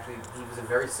given, actually, he was a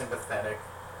very sympathetic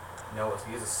Noah.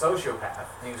 He was a sociopath,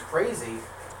 and he was crazy,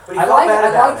 but he I felt bad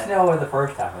about liked it. Noah the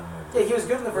first half of the movie. Yeah, he was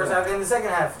good in the first half. In the second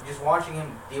half, just watching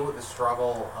him deal with the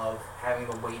struggle of having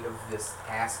the weight of this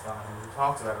task on him. He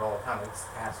talks about it all the time. Like, this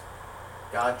task,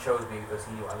 God chose me because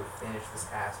He knew I would finish this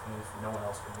task, and no one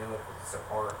else could do it because it's so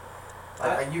hard.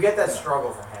 Like, you get that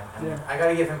struggle from him, and I got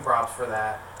to give him props for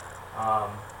that.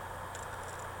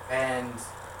 And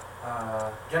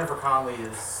Jennifer Connelly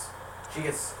she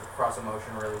gets across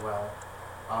emotion really well.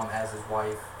 as his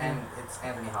wife, and it's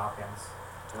Anthony Hopkins.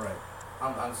 Right.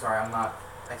 I'm sorry, I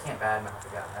can't badmouth the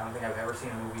guy. I don't think I've ever seen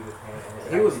a movie with him.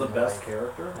 And He was the best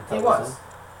character. He was.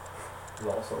 He's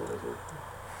also a wizard.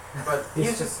 But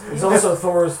he's also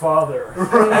Thor's father.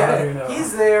 Yeah, You know.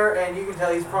 he's there, and you can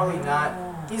tell he's probably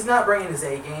not. He's not bringing his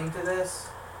A game to this.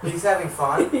 But he's having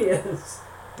fun. He is.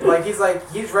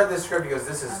 He's read this script. He goes,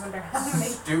 "This is I wonder how many,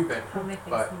 stupid." how many things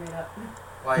But- he made up.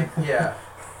 Yeah,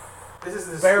 this is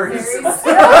the Berries. stupidest-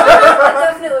 It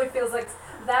definitely feels like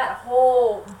that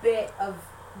whole bit of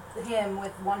him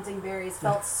with wanting berries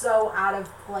felt so out of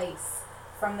place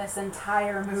from this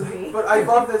entire movie. But I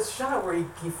love this shot where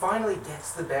he finally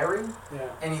gets the berry, Yeah.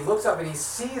 and he looks up and he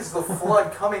sees the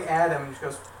flood coming at him, and he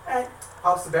just goes,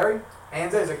 pops the berry,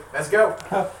 hands it, he's like, "Let's go."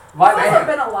 My He's man. also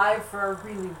been alive for a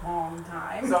really long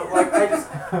time.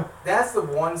 So that's the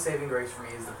one saving grace for me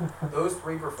is that those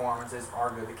three performances are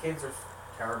good. The kids are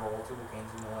terrible.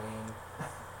 Tubalcane's annoying,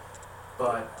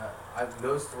 but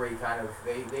those three kind of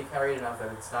they carry it enough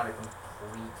that it's not a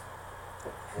complete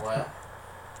what.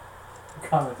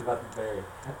 comment about the berry.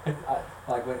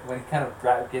 Like when he kind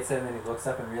of gets in and he looks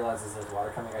up and realizes there's water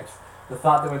coming. The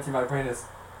thought that went through my brain is,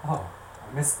 oh,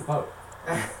 I missed the boat.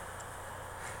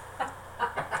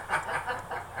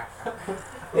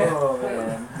 Oh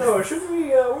man. No, shouldn't we?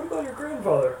 What about your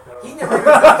grandfather? He never even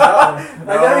comes up. I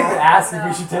never even asked if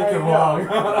we should take him along.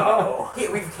 No.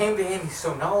 We came to him. He's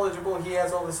so knowledgeable. He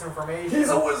has all this information. He's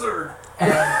a wizard.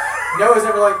 And Noah's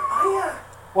never like, "Oh yeah."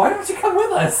 Why don't you come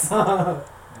with us? So,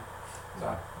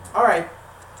 all right,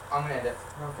 I'm gonna end it.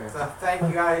 Okay. So thank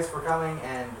you guys for coming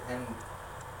and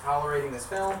tolerating this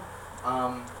film.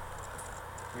 I'm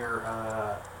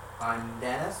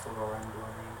Dennis. We'll go around and do our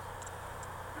names.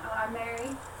 Oh, I'm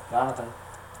Mary. Jonathan.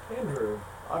 Andrew.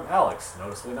 I'm Alex.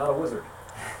 Noticeably not a wizard.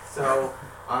 So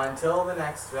until the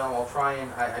next film, I'll try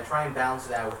and I try and balance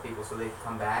it out with people so they can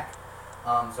come back.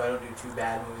 So I don't do 2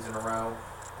 bad movies in a row.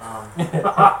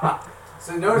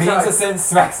 So notice how Means a sin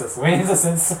smacks us. Means a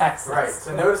sin smacks us. right.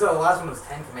 So notice how the last one was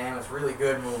 10 Commandments, really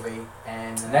good movie,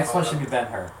 and The next one should be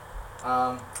Ben-Hur.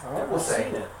 We'll see.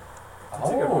 seen it. That's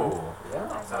a good one. Oh.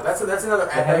 Yeah. So that's another.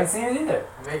 I haven't seen it either.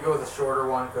 I may go with a shorter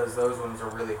one because those ones are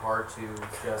really hard to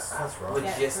just That's rough.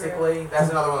 logistically. That's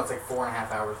another one that's like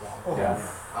 4.5 hours long. Yeah.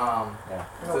 Yeah.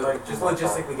 So just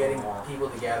logistically getting people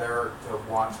together to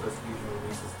watch those huge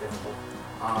movies is difficult.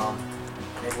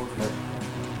 Maybe we'll do that.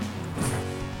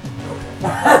 I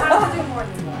have to do more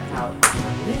than one. How?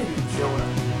 You need to be Jonah.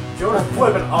 Jonah's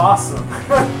flipping awesome.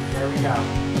 There we go.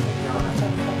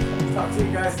 Talk to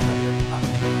you guys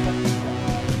later.